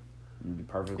fine. It'd be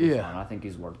perfectly Yeah. fine. I think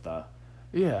he's worth that.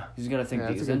 Yeah. He's got to think Yeah,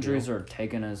 that's these a good injuries deal. are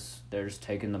they're just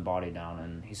taking the body down,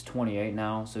 and he's 28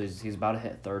 now, so he's about to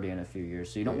hit 30 in a few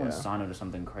years. So you don't want to Yeah. sign him to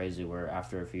something crazy where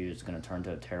after a few years it's going to turn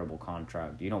to a terrible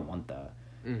contract. You don't want that.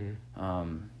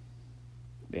 Mm-hmm.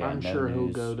 Yeah, I'm no sure he'll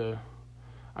news. go to.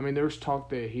 I mean, there's talk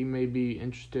that he may be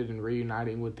interested in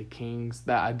reuniting with the Kings.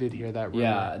 That I did hear that rumor.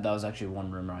 Yeah, that was actually one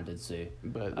rumor I did see.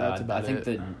 But that's about I think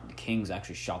it. the Kings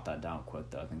actually shot that down quick,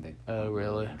 though. I think they Oh, were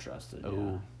really? interested. Oh.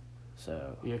 Yeah.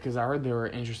 So Yeah, because I heard they were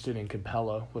interested in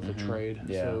Capella with the trade.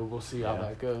 Yeah. So we'll see how Yeah.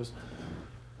 that goes.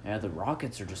 yeah, the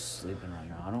Rockets are just sleeping right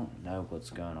now. I don't know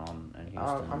what's going on in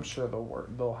Houston. I'm sure they'll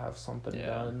work. They'll have something Yeah.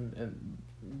 done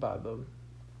by the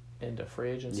end of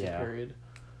free agency Yeah. period.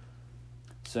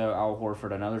 So Al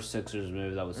Horford, another Sixers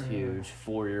move that was huge.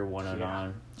 4-year,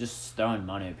 109. Just throwing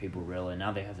money at people, really.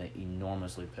 Now they have an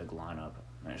enormously big lineup.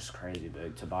 Man, it's crazy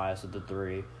big. Tobias at the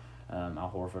 3,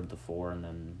 Al Horford at the 4, and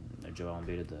then Joel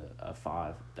Embiid at the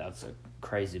 5. That's a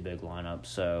crazy big lineup.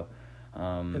 So,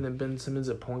 And then Ben Simmons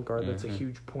at point guard. That's a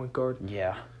huge point guard.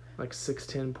 yeah. Like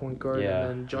 6'10" point guard. Yeah, And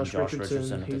then Josh and Josh Richardson,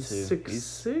 Richardson at the he's 2.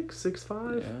 6'6",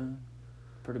 6'5". Yeah.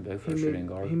 Pretty big for He a shooting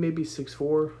guard. may be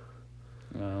 6'4".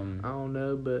 I Um, don't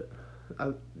know, but a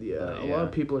lot yeah.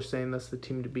 of people are saying that's the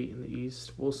team to beat in the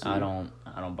East. We'll see. I don't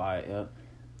buy it yet.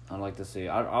 I'd like to see.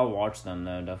 I'll watch them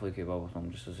though. Definitely keep up with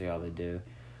them just to see how they do.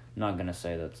 I'm not gonna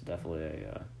say that's definitely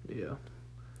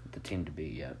the team to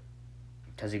beat yet.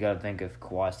 Because you got to think if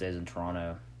Kawhi stays in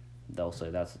Toronto, they'll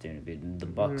say that's the team to beat. The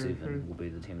Bucks even will be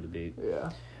the team to beat. Yeah.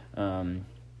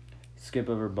 Skip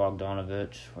over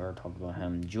Bogdanovich. We already talked about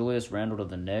him. Julius Randle to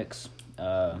the Knicks.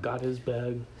 Got his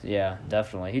bag. Yeah,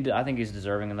 definitely. I think he's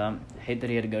deserving of that. Hate that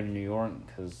he had to go to New York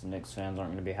because Knicks fans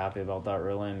aren't going to be happy about that,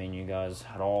 really. I mean, you guys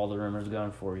had all the rumors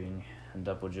going for you and end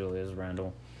up with Julius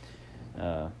Randle.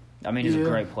 I mean, he's a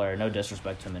great player. No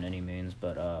disrespect to him in any means,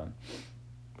 but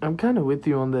I'm kind of with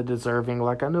you on the deserving.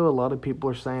 Like, I know a lot of people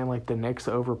are saying, like, the Knicks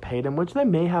overpaid him, which they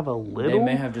may have a little. they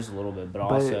may have just a little bit, but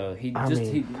also you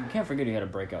can't forget he had a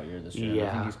breakout year this year. Yeah.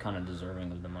 I think he's kind of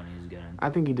deserving of the money he's getting. I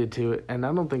think he did too, and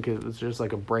I don't think it was just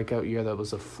like a breakout year that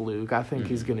was a fluke. I think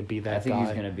he's going to be that guy. I think he's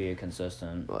going to be a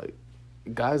consistent. Like,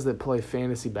 guys that play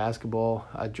fantasy basketball,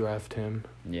 I draft him.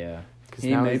 Yeah. Because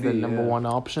now he's the number one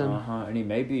option. And he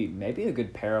may be a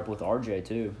good pair up with RJ,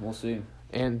 too. We'll see.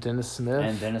 And Dennis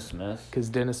Smith. Because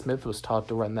Dennis Smith was taught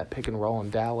to run that pick and roll in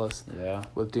Dallas. Yeah.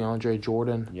 With DeAndre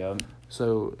Jordan. Yep.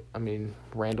 So, I mean,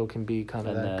 Randall can be kind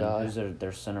of that guy. Who's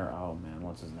their center? Oh, man,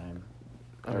 what's his name?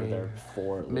 They're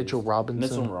four at Mitchell least.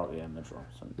 Robinson. Mitchell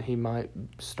Robinson. He might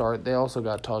start. They also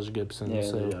got Taj Gibson. Yeah,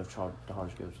 so. they have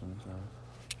Taj Gibson.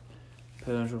 So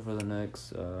potential for the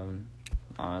Knicks.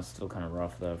 It's still kind of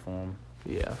rough though for him.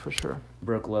 Yeah, for sure.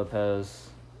 Brook Lopez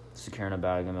securing a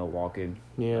bag in Milwaukee.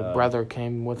 Yeah, brother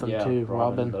came with him too.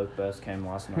 Robin. Both best came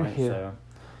last night, so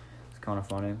it's kind of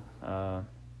funny.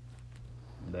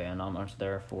 But yeah, not much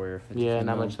there for your 50. Yeah,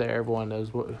 not much there. Everyone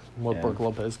knows what Brook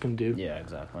Lopez can do. Yeah,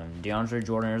 exactly. DeAndre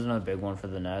Jordan is another big one for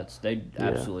the Nets. They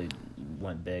absolutely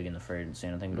went big in the free agency,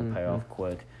 and I think it'll pay off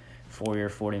quick. 4-year,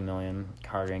 $40 million.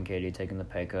 Kyrie and KD taking the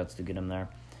pay cuts to get him there.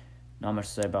 Not much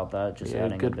to say about that. Just Yeah,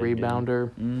 adding good a big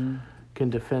rebounder. dude. Can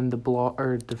defend the block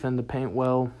or defend the paint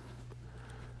well.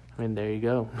 I mean, there you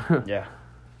go. Yeah.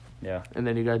 Yeah. And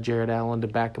then you got Jared Allen to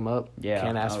back him up. Yeah.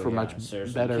 Can't ask for much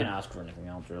Seriously, better. You can't ask for anything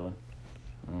else, really.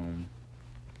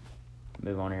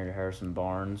 Move on here to Harrison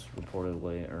Barnes.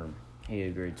 Reportedly, or he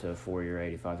agreed to a 4-year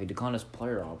 $85. He declined his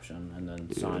player option and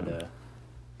then signed a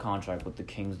contract with the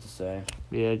Kings to say.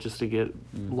 Yeah, just to get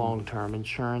long-term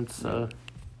insurance. Yeah.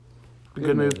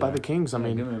 Good move by there. the Kings. I Yeah,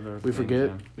 mean, good move by the we Kings,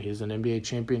 forget he's an NBA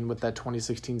champion with that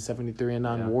 2016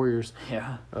 73-9 Warriors.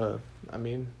 Yeah. I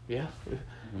mean, yeah.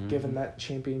 Giving that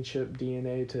championship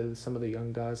DNA to some of the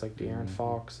young guys like De'Aaron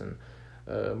Fox and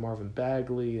Marvin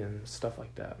Bagley and stuff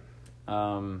like that.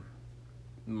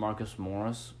 Marcus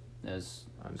Morris is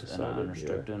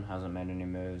unrestricted, hasn't made any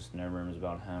moves, no rumors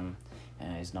about him,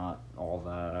 and he's not all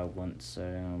that, I wouldn't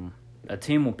say. A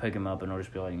team will pick him up and it'll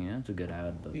just be like, yeah, it's a good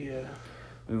ad. But Yeah.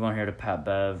 move on here to Pat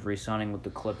Bev, re-signing with the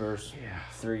Clippers. Yeah.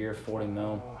 3-year, $40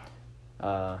 million.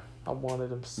 I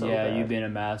wanted him so yeah, bad. you being a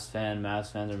Mavs fan,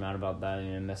 Mavs fans are mad about that.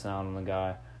 You know, missing out on the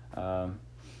guy.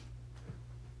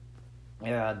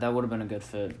 Yeah, that would have been a good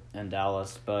fit in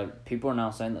Dallas, but people are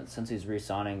now saying that since he's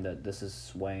re-signing, that this is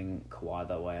swaying Kawhi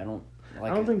that way. I don't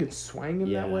think it's swaying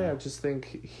him that way. Yeah. I just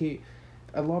think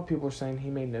a lot of people are saying he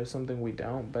may know something we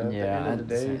don't, but at the end of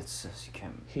the day, it's just, you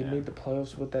can't. he made the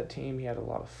playoffs with that team. He had a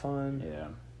lot of fun.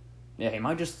 Yeah, he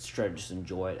might just straight just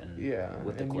enjoy it.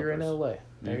 With the Clippers. You're in LA.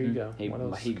 There you go. He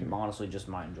honestly just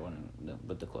might enjoy it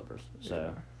with the Clippers.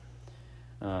 So,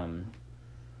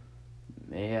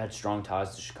 he had strong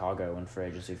ties to Chicago when free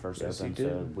agency first opened.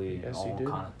 So we all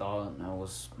kind of thought it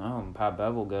was, Pat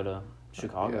Bev will go to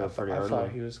Chicago pretty early. I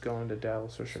thought he was going to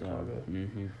Dallas or Chicago.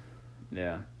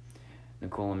 Yeah.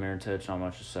 Nikola Mirotic, not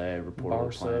much to say.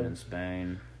 Reportedly playing in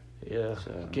Spain. Yeah,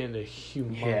 getting a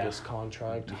humongous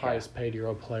contract, highest paid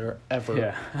Euro player ever.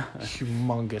 Yeah.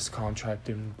 Humongous contract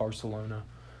in Barcelona.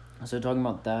 So talking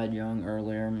about Thad Young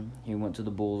earlier, he went to the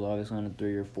Bulls obviously on a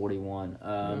 3-year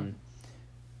 $41.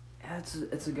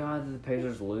 It's a guy that the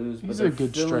Pacers lose. He's but a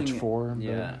good stretch for him.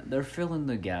 Yeah, they're filling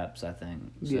the gaps, I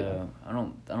think. So I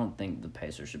don't think the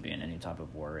Pacers should be in any type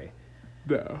of worry.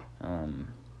 No.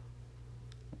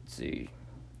 Let's see,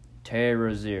 Terry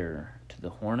Rozier to the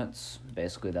Hornets.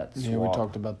 Basically, that's we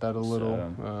talked about that a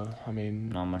little. So, I mean,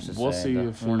 not much to we'll say. see the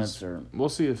if Hornets we'll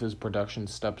see if his production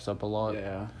steps up a lot.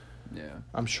 Yeah.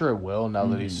 I'm sure it will now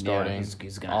that he's starting. Yeah,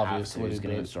 he's gonna obviously, have to. He's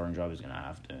gonna get a starting job. He's gonna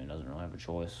have to. He doesn't really have a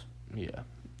choice. Yeah.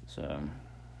 So,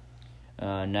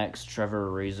 next, Trevor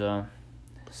Ariza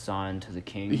signed to the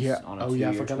Kings on a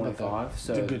 2-year $25.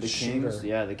 So the Kings,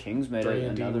 the Kings made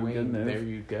another good move. There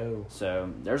you go. So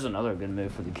there's another good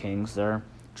move for the Kings there,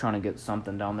 trying to get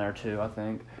something down there too. I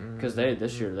think because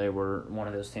this year they were one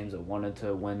of those teams that wanted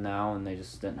to win now, and they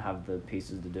just didn't have the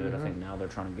pieces to do it. I think now they're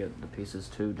trying to get the pieces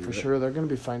to do it. For sure, they're going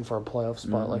to be fighting for a playoff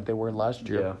spot like they were last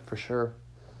year. Yeah. For sure.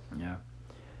 Yeah.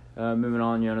 Moving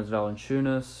on, Jonas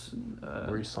Valanciunas,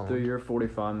 3-year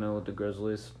 $45 million with the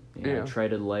Grizzlies.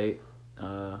 Traded late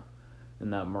in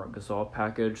that Marc Gasol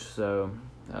package, so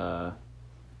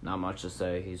not much to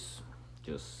say. He's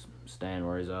just staying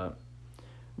where he's at.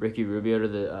 Ricky Rubio to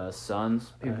the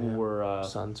Suns. People were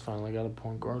Suns finally got a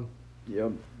point guard.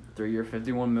 Yep, 3-year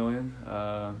 $51 million.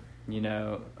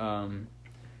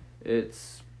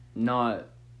 It's not.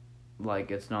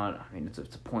 It's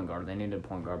a point guard. They needed a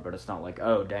point guard, but it's not like,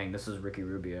 oh, dang, this is Ricky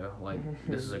Rubio.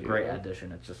 This is a great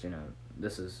addition. It's just,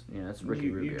 it's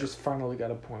Ricky Rubio. You just finally got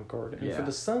a point guard. And for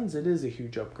the Suns, it is a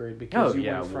huge upgrade because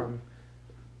went from...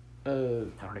 I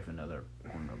don't even know their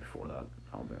point guard before that,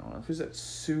 I'll be honest. Who's that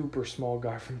super small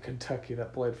guy from Kentucky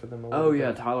that played for them Tyler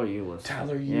Ulis.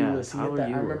 Tyler Ulis. I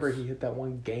remember he hit that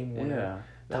one game winner.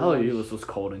 Yeah. Tyler Ulis was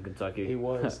cold in Kentucky. He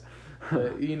was.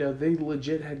 But, they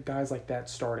legit had guys like that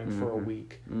starting for a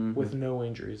week with no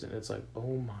injuries, and it's like,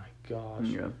 oh my gosh.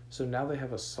 Yeah. So now they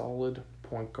have a solid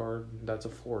point guard that's a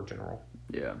floor general.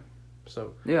 Yeah.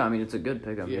 So. Yeah, it's a good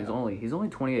pickup. Yeah. He's only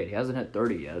 28. He hasn't hit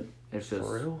 30 yet. It's just.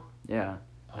 For real? Yeah.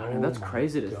 That's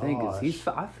crazy to think.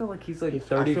 I feel like he's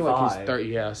 35. I feel like he's 30.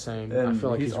 Yeah, same. And I feel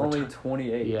like he's only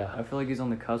 28. Yeah. I feel like he's on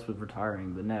the cusp of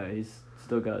retiring, but no, he's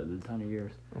still got a ton of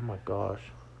years. Oh my gosh.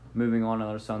 Moving on,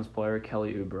 another Suns player,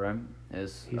 Kelly Oubre,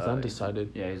 he's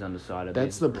undecided. He's undecided.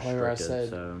 That's the player I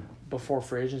said before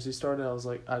free agency started.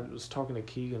 I was talking to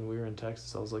Keegan. We were in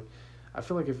Texas. I was like, I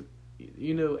feel like if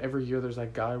every year there's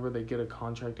that guy where they get a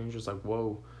contract and you're just like,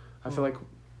 whoa. I feel like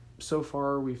so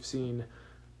far we've seen,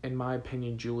 in my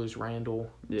opinion, Julius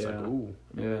Randle. It's like, ooh.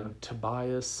 And then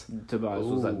Tobias. Tobias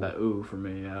was that ooh for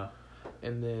me, yeah.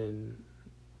 And then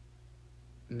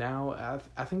now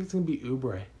I think it's gonna be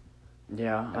Oubre.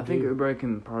 Yeah, I think Oubre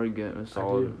can probably get a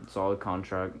solid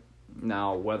contract.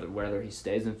 Now, whether he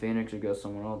stays in Phoenix or goes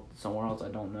somewhere else, I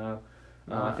don't know.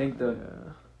 I think the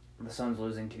Suns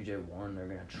losing 2J Warren, they're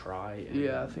gonna try.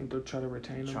 I think they'll try to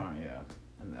retain him. I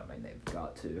mean they've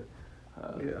got to.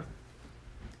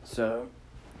 So,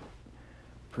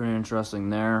 pretty interesting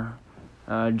there.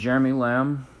 Jeremy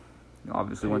Lamb,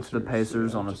 obviously went to the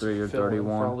Pacers on a 3-year, $31.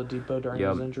 Oladipo during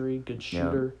his injury, good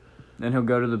shooter. Then he'll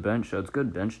go to the bench, so it's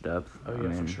good bench depth.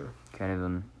 For sure. Can't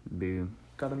even be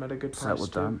got him at a good set price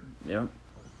with too. that.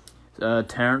 Yep.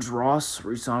 Terrence Ross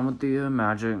re-signed with the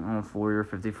Magic on a 4-year,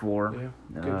 $54.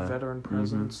 Yeah, good veteran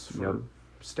presence for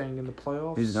staying in the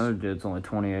playoffs. He's another dude that's only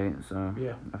 28, so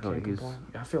I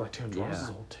feel like Terrence Ross is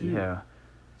old too. Yeah,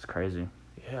 it's crazy.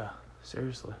 Yeah,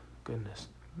 seriously, goodness.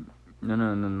 No,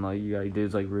 and then like you got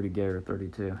dudes like Rudy Gay,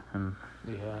 32, and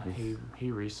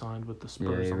he re-signed with the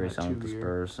Spurs. He re-signed with the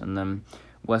Spurs, and then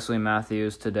Wesley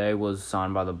Matthews today was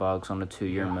signed by the Bucks on a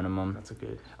 2-year minimum. That's a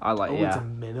good. It's a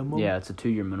minimum. Yeah, it's a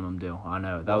 2-year minimum deal. I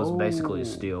know that was basically a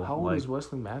steal. How old is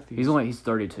Wesley Matthews? He's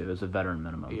 32. It's a veteran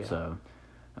minimum. Yeah. So,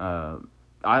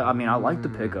 I mean I like the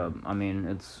pickup. I mean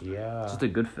it's just a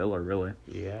good filler really.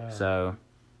 Yeah. So,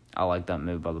 I like that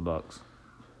move by the Bucks,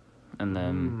 and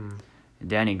then.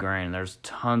 Danny Green. There's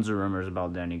tons of rumors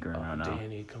about Danny Green right now.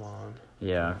 Danny, come on.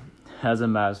 Yeah. As a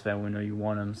Mavs fan, we know you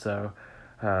want him, so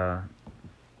I'd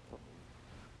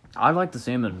like to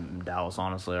see him in Dallas,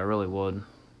 honestly. I really would.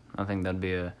 I think that'd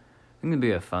be a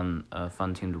fun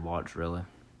team to watch, really.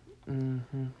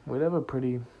 We'd have a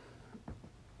pretty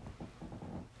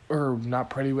or not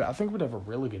pretty, I think we'd have a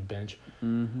really good bench.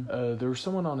 There was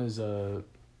someone on his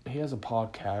he has a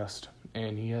podcast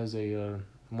and he has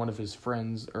one of his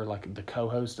friends, or like the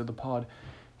co-host of the pod,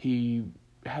 he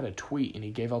had a tweet and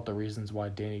he gave out the reasons why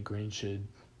Danny Green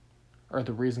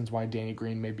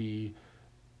may be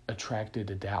attracted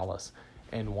to Dallas.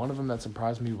 And one of them that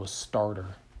surprised me was starter.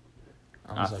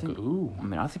 I think, ooh. I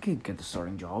mean, I think he'd get the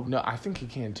starting job. No, I think he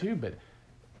can too, but...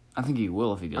 I think he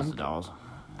will if he goes to Dallas.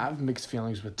 I have mixed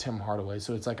feelings with Tim Hardaway,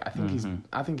 so it's like I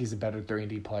think he's a better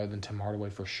 3-and-D player than Tim Hardaway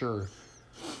for sure.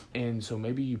 And so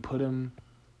maybe you put him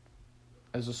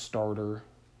as a starter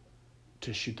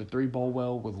to shoot the 3-ball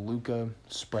well with Luka,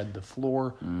 spread the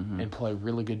floor, and play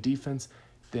really good defense.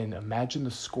 Then imagine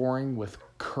the scoring with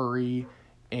Curry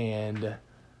and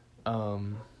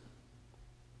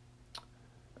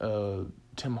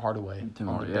Tim Hardaway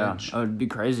on the bench. It'd be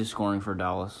crazy scoring for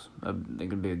Dallas. I think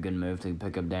it'd be a good move to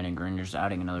pick up Danny Green. You're just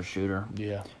adding another shooter.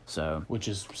 Yeah. So, which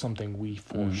is something we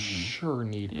for sure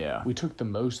need. Yeah. We took the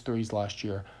most threes last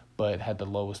year, but had the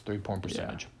lowest 3-point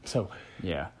percentage. So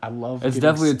I love. It's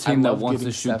definitely a team that wants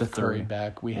to shoot Seth the three. Curry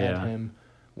back. We had him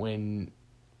when.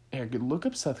 Look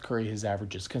up Seth Curry, his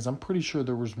averages, because I'm pretty sure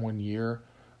there was one year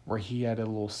where he had a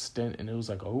little stint, and it was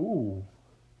like,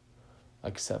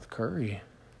 like Seth Curry.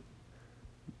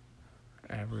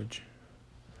 Average.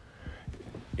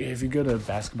 If you go to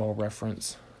Basketball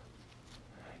Reference,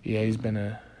 he's been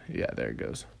there it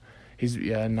goes. He's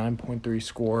 9.3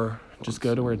 scorer. Just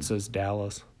go to where it says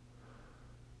Dallas.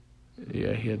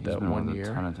 Yeah, he had that one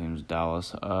year. A ton of teams,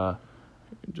 Dallas.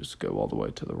 Just go all the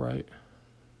way to the right.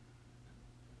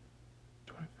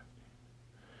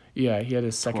 Yeah, he had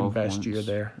his second best points. Year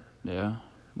there. Yeah.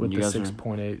 With the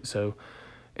 6.8. So,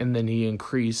 and then he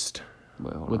increased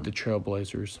with the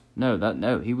Trailblazers.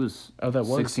 No, he was. Oh, that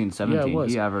was 16, 17. Yeah, it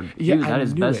was. He averaged. Yeah, he had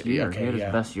his best year. Okay, he had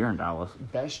his best year in Dallas.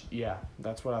 That's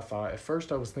what I thought. At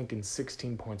first, I was thinking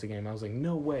 16 points a game. I was like,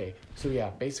 no way. So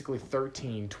basically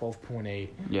 13, 12.8.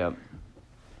 Yep.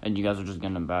 And you guys are just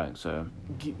getting him back, so.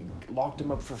 Locked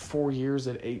him up for 4 years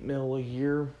at $8 million a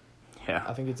year. Yeah.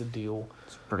 I think it's a deal.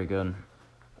 It's pretty good.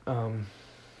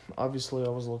 Obviously, I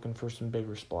was looking for some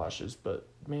bigger splashes, but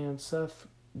man, Seth,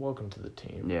 welcome to the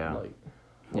team. Yeah.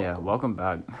 Welcome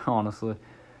back, honestly.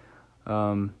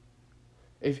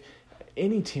 If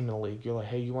any team in the league, you're like,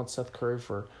 hey, you want Seth Curry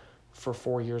for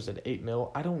 4 years at $8 million?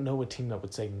 I don't know a team that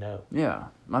would say no. Yeah.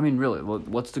 I mean, really,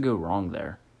 what's to go wrong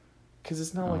there? Because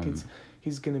it's not like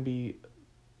he's going to be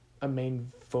a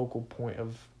main focal point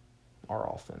of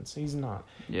our offense. He's not.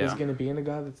 Yeah. He's going to be a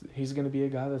guy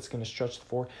that's going to stretch the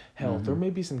floor. Hell, there may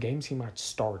be some games he might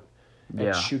start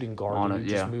at shooting guard.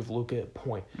 Just move Luka at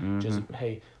point. Just,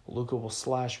 hey, Luka will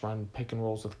slash, run pick and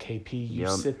rolls with KP. You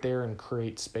sit there and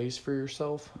create space for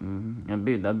yourself. Be the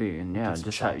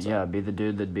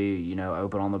dude that'd be,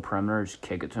 open on the perimeter, just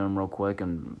kick it to him real quick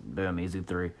and boom, easy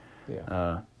 3.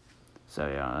 Yeah.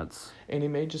 That's... And he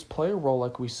may just play a role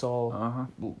like we saw,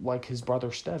 like his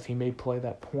brother Steph. He may play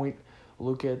that point,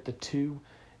 Luka at the 2,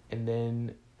 and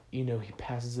then, he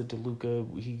passes it to Luka.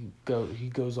 He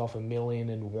goes off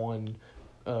 1,000,001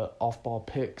 off-ball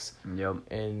picks. Yep.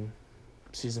 And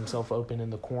sees himself open in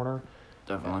the corner.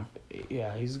 definitely.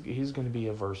 Yeah, he's going to be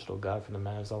a versatile guy for the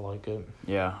Mavs. I like it.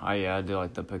 Yeah, I do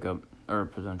like the pickup or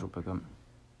potential pickup.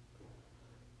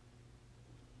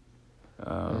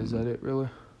 Is that it, really?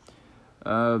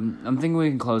 I'm thinking we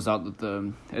can close out with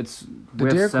the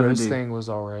Derrick Rose thing was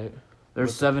all right.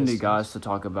 There's 70 guys to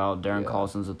talk about. Darren Yeah.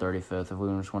 Collison's the 35th. If we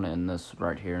just want to end this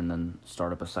right here and then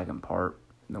start up a second part,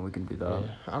 then we can do that. Yeah,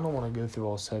 I don't want to go through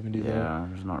all 70 though. Yeah,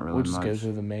 there's not really We'll just much. go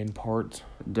through the main parts.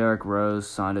 Derrick Rose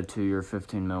signed a 2-year,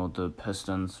 $15 million with the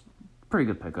Pistons. Pretty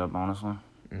good pickup, honestly.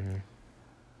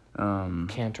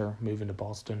 Cantor moving to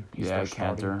Boston. He's Yeah, their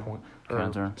starting Cantor. point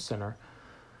Cantor. center.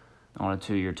 On a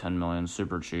 2-year, $10 million,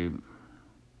 super cheap.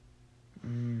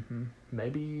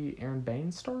 Maybe Aaron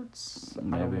Baines starts. I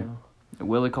Maybe. don't know.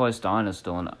 Willie Cauley-Stein is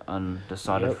still an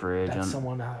undecided Yep, free agent. That's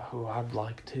someone who I'd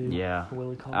like to. Yeah.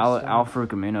 Willie Cauley-Stein. Al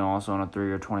Camino also on a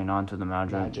 3-year, $29 to the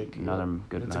Magic. Another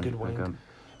good That's a Magic good wing. pickup.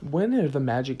 When are the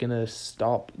Magic gonna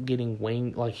stop getting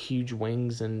huge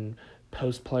wings and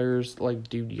post players? Like,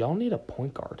 dude, y'all need a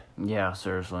point guard. Yeah,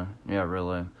 seriously. Yeah,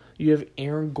 really. You have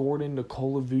Aaron Gordon,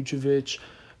 Nikola Vucevic.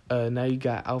 Now you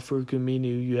got Alfred Camino.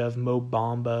 You have Mo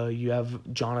Bamba. You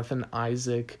have Jonathan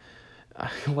Isaac.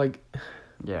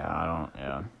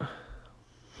 Yeah.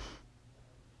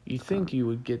 You think you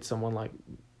would get someone like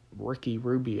Ricky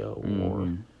Rubio or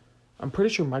Mm-hmm. I'm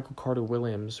pretty sure Michael Carter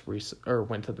Williams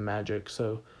went to the Magic,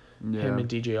 so him and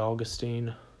DJ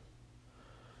Augustine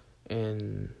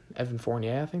and Evan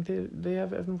Fournier. I think they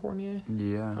have Evan Fournier.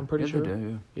 Yeah, I'm pretty sure. They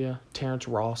do, Yeah, Terrence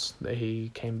Ross. He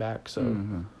came back, so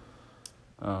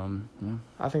yeah.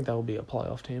 I think that will be a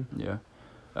playoff team. Yeah.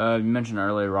 You mentioned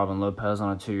earlier Robin Lopez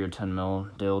on a 2-year, $10 million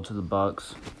deal to the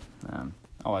Bucks.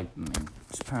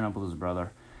 Just pairing up with his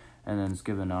brother, and then it's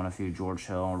given on a few. George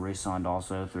Hill re-signed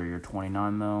also 3-year,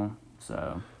 $29 million.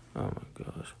 So. Oh my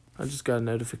gosh! I just got a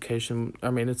notification. I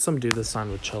mean, it's some dude that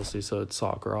signed with Chelsea, so it's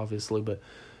soccer, obviously. But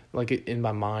in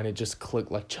my mind, it just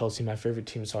clicked like Chelsea, my favorite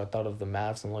team. So I thought of the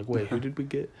Mavs. I'm like, wait, who did we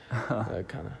get? That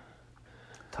kind of.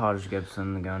 Taj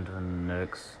Gibson going to the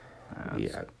Knicks.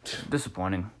 Yeah.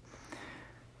 Disappointing.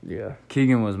 Yeah.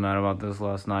 Keegan was mad about this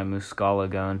last night. Muscala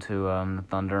going to the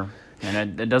Thunder,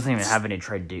 and it doesn't even have any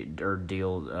trade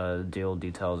deal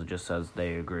details. It just says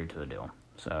they agreed to a deal.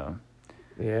 So.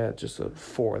 Yeah, just a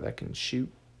 4 that can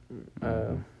shoot.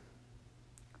 Yeah.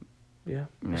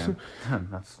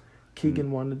 That's.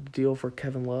 Keegan wanted the deal for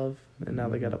Kevin Love, and now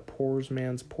they got a poor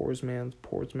man's Kevin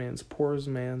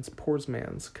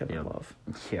Love.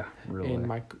 Yeah, really. And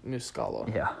Mike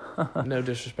Muscala. Yeah. No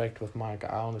disrespect with Mike.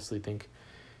 I honestly think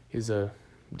he's a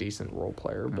decent role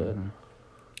player, but...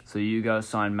 So you guys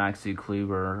signed Maxi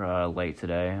Kleber late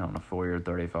today on a 4-year,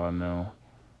 $35 million.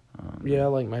 Yeah, I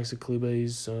like Maxi Kleber.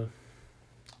 He's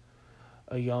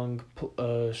a young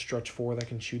stretch 4 that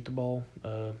can shoot the ball.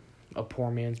 A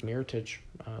poor man's Mirotic.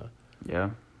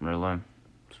 Yeah, really.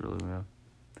 It's really good.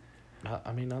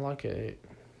 I mean, I like it.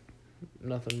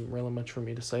 Nothing really much for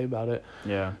me to say about it.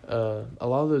 Yeah. A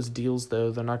lot of those deals, though,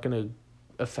 they're not going to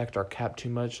affect our cap too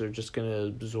much. They're just going to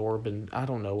absorb, and I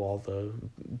don't know all the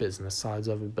business sides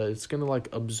of it, but it's going to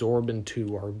absorb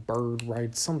into our bird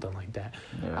rights, something like that.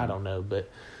 Yeah. I don't know,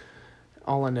 but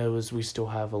all I know is we still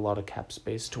have a lot of cap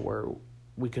space to where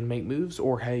we can make moves,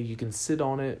 or hey, you can sit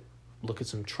on it, look at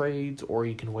some trades, or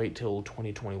you can wait till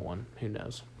 2021. Who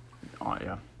knows? Oh,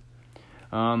 yeah.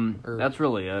 That's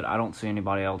really it. I don't see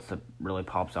anybody else that really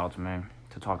pops out to me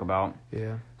to talk about.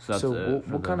 Yeah. So that's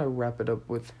we'll kind of wrap it up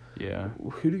with. Yeah.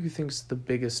 Who do you think's the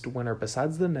biggest winner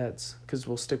besides the Nets? Because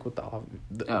we'll stick with the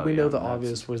We know the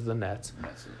obvious was the Nets.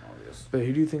 That's obvious. But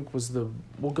who do you think was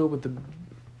we'll go with the,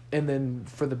 and then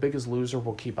for the biggest loser,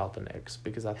 we'll keep out the Knicks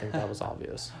because I think that was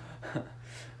obvious.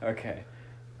 Okay.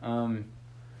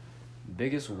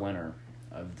 Biggest winner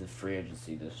of the free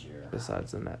agency this year.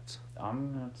 Besides the Nets.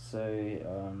 I'm going to say,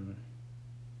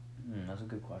 that's a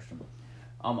good question.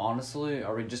 Honestly,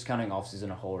 are we just counting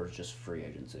offseason a whole or just free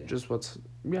agency? Just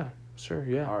yeah, sure,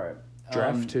 yeah. All right.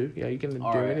 Draft too. Yeah, you can do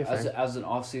anything. As an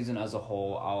offseason as a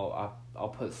whole, I'll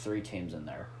put 3 teams in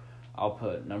there. I'll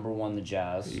put number 1 the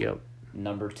Jazz. Yep.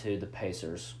 Number 2 the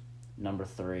Pacers. Number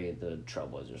 3 the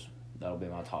Trailblazers. That'll be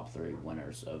my top 3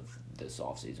 winners of this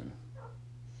offseason.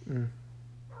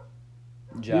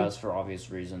 Jazz for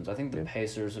obvious reasons. I think the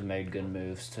Pacers have made good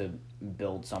moves to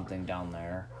build something down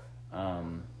there. I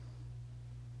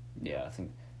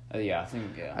think.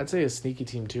 I'd say a sneaky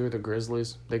team too are the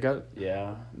Grizzlies.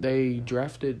 They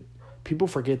drafted. People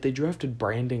forget they drafted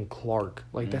Brandon Clark.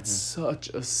 That's such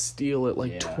a steal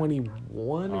at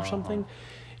 21 or something.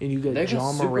 And you got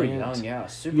John Morant.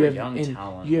 Super young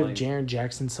talent. You have Jaren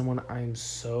Jackson, someone I am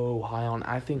so high on.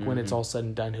 I think when it's all said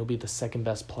and done, he'll be the second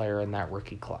best player in that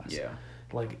rookie class. Yeah.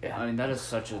 Like, I mean, that's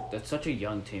such a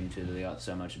young team too. They got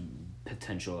so much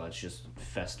potential that's just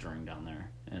festering down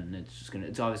there, and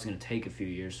it's obviously gonna take a few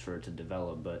years for it to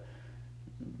develop, but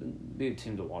be a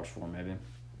team to watch for maybe.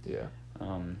 Yeah.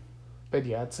 But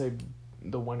yeah, I'd say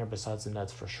the winner besides the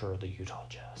Nets for sure, the Utah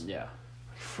Jazz. Yeah.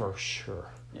 For sure.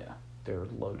 Yeah. They're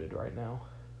loaded right now.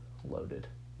 Loaded.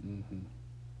 Mhm.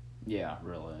 Yeah,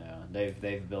 really. Yeah,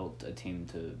 they've built a team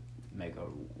to make a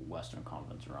Western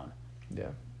Conference run.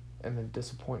 Yeah, and then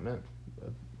disappointment,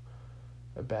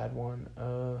 a bad one.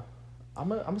 I'm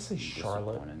gonna say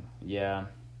Charlotte. Yeah,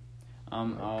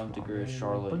 I'll agree with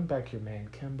Charlotte. Bring back your man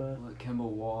Kemba. Let Kemba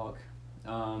walk.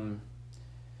 And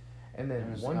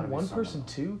then one person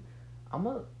too. I'm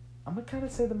gonna kind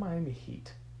of say the Miami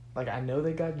Heat. Like, I know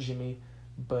they got Jimmy,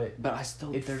 but I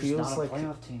still it there's feels not a like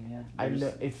playoff team yet. I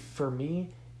know it for me.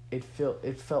 It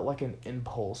felt like an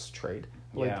impulse trade.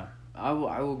 Like, yeah, I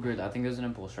will agree with that. I think it was an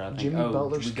impulse trade. I think, Jimmy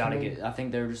Butler's we gotta coming, get. I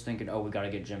think they were just thinking, we gotta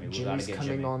get Jimmy. We gotta get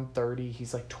coming Jimmy. on 30.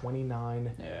 He's like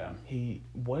 29. Yeah.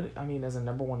 As a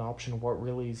number one option, what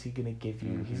really is he gonna give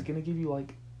you? Mm-hmm. He's gonna give you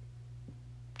like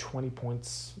 20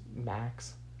 points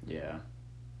max. Yeah.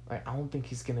 Like, I don't think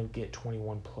he's gonna get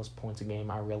 21 plus points a game.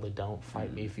 I really don't.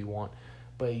 Fight me if you want,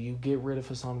 but you get rid of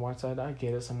Hassan Whiteside. I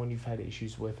get it. Someone you've had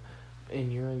issues with,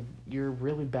 and you're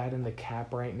really bad in the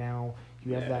cap right now.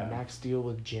 You have that max deal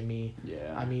with Jimmy.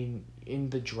 Yeah. I mean,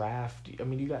 in the draft,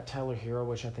 you got Tyler Hero,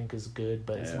 which I think is good,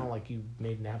 but it's not like you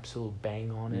made an absolute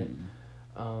bang on it.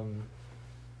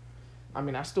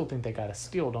 I still think they got a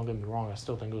steal. Don't get me wrong. I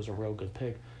still think it was a real good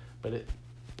pick, but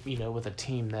with a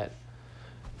team that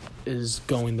is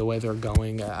going the way they're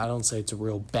going, I don't say it's a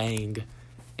real bang,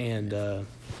 and I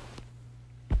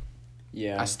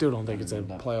still don't think it's a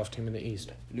playoff team in the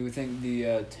East. Do we think the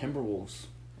Timberwolves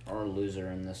are a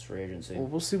loser in this free agency? Well,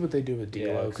 we'll see what they do with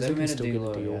D'Lo, because they can still get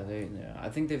a deal. I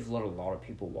think they've let a lot of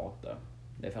people walk, though.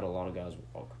 They've had a lot of guys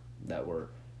walk that were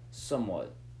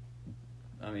somewhat.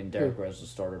 Derrick Rose was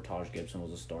a starter. Taj Gibson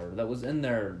was a starter. That was in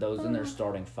their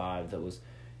starting five. That was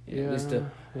at least I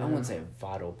wouldn't say a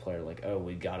vital player. Like,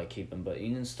 we gotta keep him, but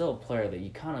still a player that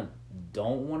you kind of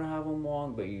don't want to have him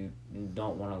walk, but you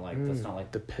don't want to that's not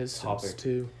like the Pistons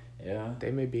too. Yeah,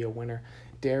 they may be a winner.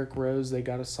 Derrick Rose, they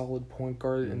got a solid point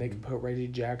guard, and they can put Reggie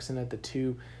Jackson at the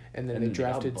 2, and then they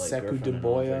drafted Sekou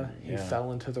Doumbouya. He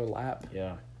fell into their lap.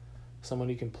 Yeah, someone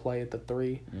who can play at the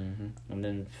 3. And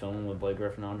then filling with Blake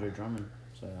Griffin and Andre Drummond.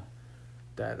 So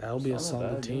that'll be a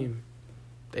solid team.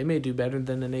 They may do better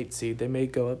than an 8 seed. They may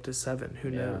go up to 7. Who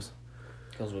knows?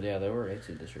 Because they were 8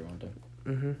 seed this year, weren't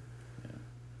they? Mm-hmm.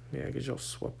 Yeah, because y'all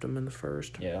swept them in the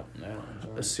first. Yeah.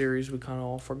 A series we kind of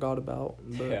all forgot about.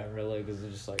 But, yeah, really, because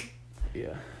it's just like...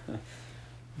 Yeah.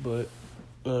 But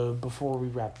before we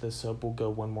wrap this up, we'll go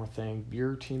one more thing.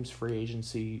 Your team's free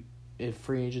agency, if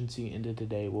free agency ended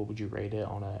today, what would you rate it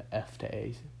on a F to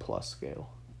A plus scale?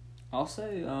 I'll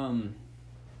say an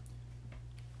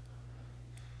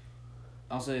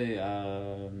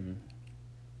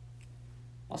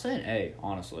A,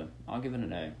 honestly. I'll give it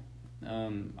an A.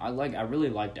 I really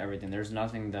liked everything. There's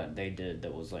nothing that they did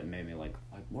that was made me like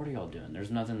what are y'all doing?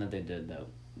 There's nothing that they did that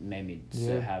made me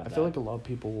have that. I feel like a lot of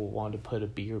people will want to put a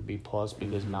B or B plus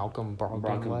because Malcolm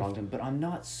Brogdon left. But I'm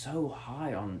not so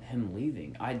high on him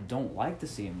leaving. I don't like to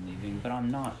see him leaving, but I'm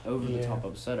not over the top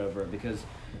upset over it because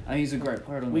he's a great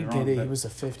player. We get it. He was a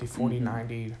 50, 40,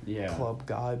 90 club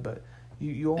guy, but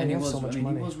you only have so much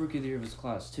money. He was rookie of the year of his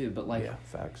class too, but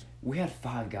facts. We had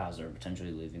 5 guys that are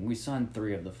potentially leaving. We signed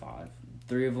 3 of the 5.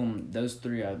 3 of them, those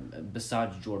 3,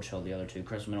 besides George Hill, the other 2,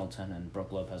 Chris Middleton and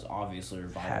Brook Lopez, obviously are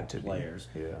vital players.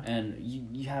 Yeah. And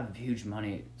you have huge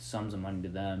sums of money to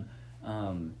them.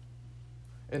 And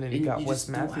then you got Wes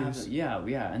Matthews.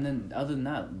 And then other than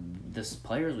that, the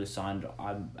players we signed,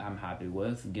 I'm happy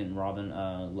with. Getting Robin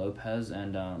Lopez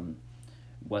and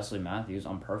Wesley Matthews,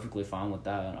 I'm perfectly fine with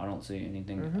that. I don't see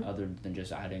anything other than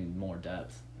just adding more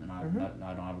depth, and I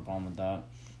don't have a problem with that.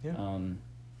 Yeah.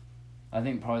 I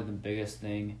think probably the biggest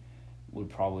thing would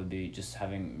probably be just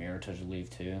having Mirotić leave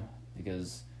too,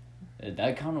 because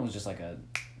that kind of was just like a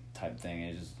type thing.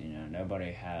 It just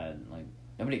nobody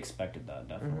expected that,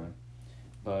 definitely.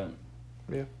 But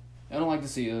I don't like to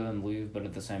see them leave, but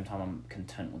at the same time I'm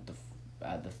content with the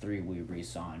 3 we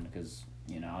re-signed because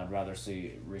I'd rather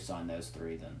see re-sign those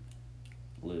 3 than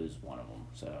lose one of them.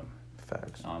 So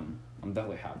facts. I'm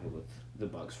definitely happy with the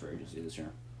Bucks free agency this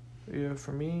year. Yeah,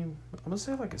 for me, I'm gonna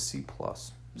say a C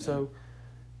plus. Yeah. So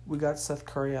we got Seth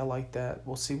Curry. I like that.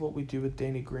 We'll see what we do with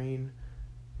Danny Green.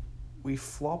 We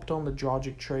flopped on the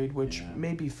Dragic trade, which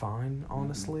may be fine.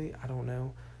 Honestly, I don't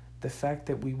know. The fact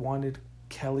that we wanted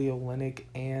Kelly Olynyk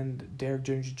and Derek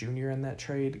Jones Jr. in that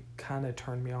trade kind of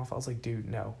turned me off. I was like, dude,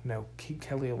 no, keep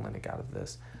Kelly Olynyk out of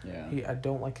this. Yeah. I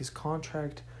don't like his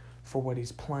contract for what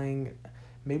he's playing.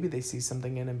 Maybe they see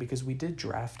something in him because we did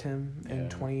draft him in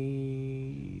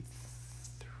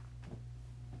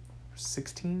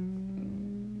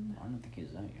 2016. I don't think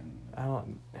he's that young.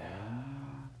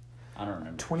 I don't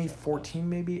remember. 2014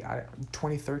 maybe?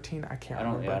 2013? I can't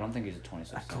remember. Yeah, I don't think he's a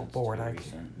 2016. I go bored. I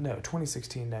can't. No,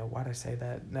 2016. No, why'd I say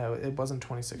that? No, it wasn't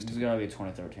 2016. It's gotta be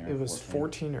 2013. It was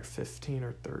 14 or 15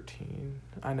 or 13.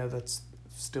 I know that's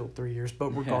still 3 years,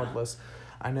 but regardless,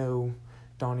 I know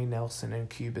Donnie Nelson and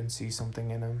Cuban see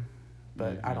something in him,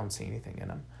 but I don't see anything in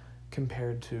him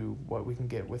compared to what we can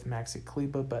get with Maxi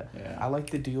Kleber. But I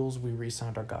like the deals we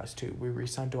re-signed our guys to. We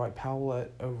re-signed Dwight Powell at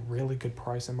a really good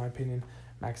price, in my opinion.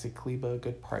 Maxi Kleber, a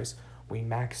good price. We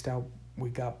maxed out. We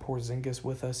got Porzingis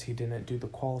with us. He didn't do the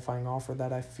qualifying offer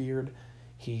that I feared.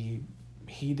 He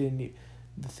didn't.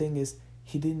 The thing is,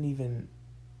 he didn't even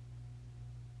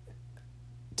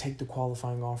take the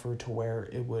qualifying offer to where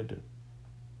it would.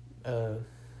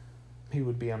 He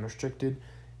would be unrestricted,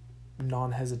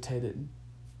 non-hesitated,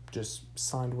 just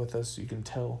signed with us. You can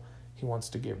tell he wants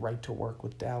to get right to work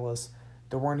with Dallas.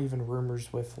 There weren't even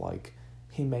rumors with like.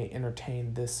 He may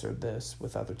entertain this or this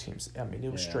with other teams. I mean,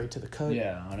 it was straight to the cut.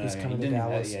 Yeah, I know. He's coming to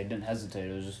Dallas. He didn't hesitate.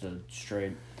 It was just a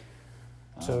straight.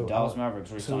 So Dallas Mavericks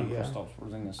re-signed Kristaps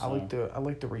Porzingis. I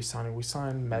like the re-signing. We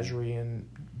signed Mejri and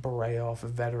Barea off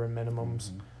of veteran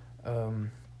minimums.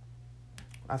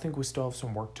 I think we still have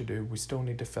some work to do. We still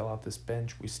need to fill out this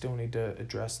bench. We still need to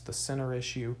address the center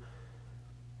issue,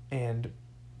 and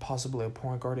possibly a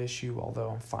point guard issue. Although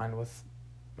I'm fine with.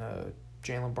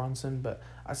 Jalen Brunson, but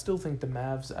I still think the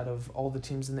Mavs, out of all the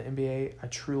teams in the NBA, I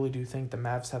truly do think the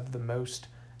Mavs have the most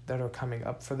that are coming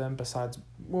up for them besides the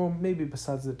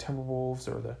Timberwolves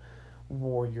or the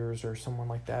Warriors or someone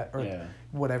like that, or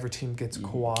whatever team gets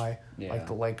Kawhi, like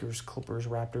the Lakers, Clippers,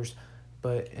 Raptors.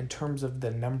 But in terms of the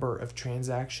number of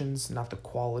transactions, not the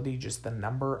quality, just the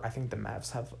number, I think the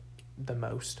Mavs have the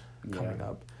most coming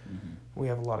up. We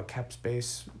have a lot of cap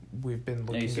space. We've been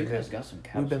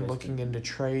looking into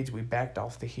trades. We backed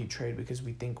off the Heat trade because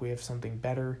we think we have something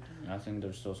better. I think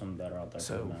there's still something better out there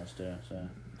for the Mavs too. So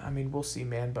I mean, we'll see,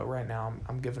 man. But right now,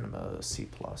 I'm giving them a C+,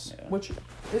 which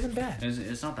isn't bad.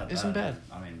 It's not that bad. Isn't bad.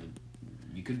 I mean,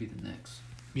 you could be the Knicks.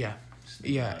 Yeah,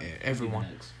 everyone.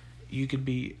 You could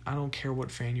be. I don't care what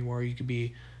fan you are. You could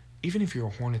be. Even if you're a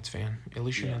Hornets fan, at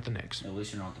least you're not the Knicks. At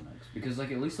least you're not the Knicks. Because,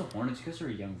 like, at least the Hornets, you guys are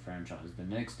a young franchise. The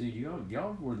Knicks, dude,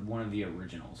 y'all were one of the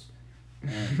originals.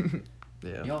 And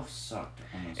y'all sucked.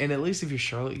 Almost. And at least if you're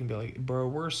Charlotte, you can be like, bro,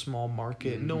 we're a small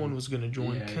market. No one was going to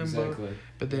join Kemba. Exactly.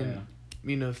 But then,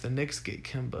 if the Knicks get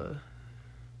Kemba,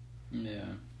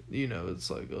 it's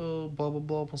like, oh, blah, blah,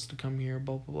 blah wants to come here,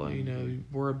 blah, blah, blah.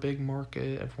 We're a big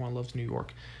market. Everyone loves New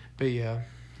York. But,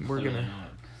 we're going to...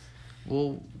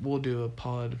 We'll do a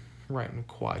pod right when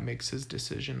Kawhi makes his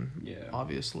decision,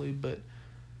 obviously. But,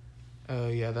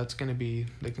 that's going to be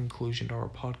the conclusion to our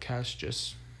podcast.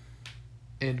 Just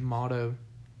end motto,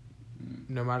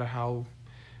 no matter how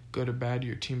good or bad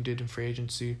your team did in free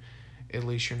agency, at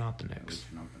least you're not the Knicks.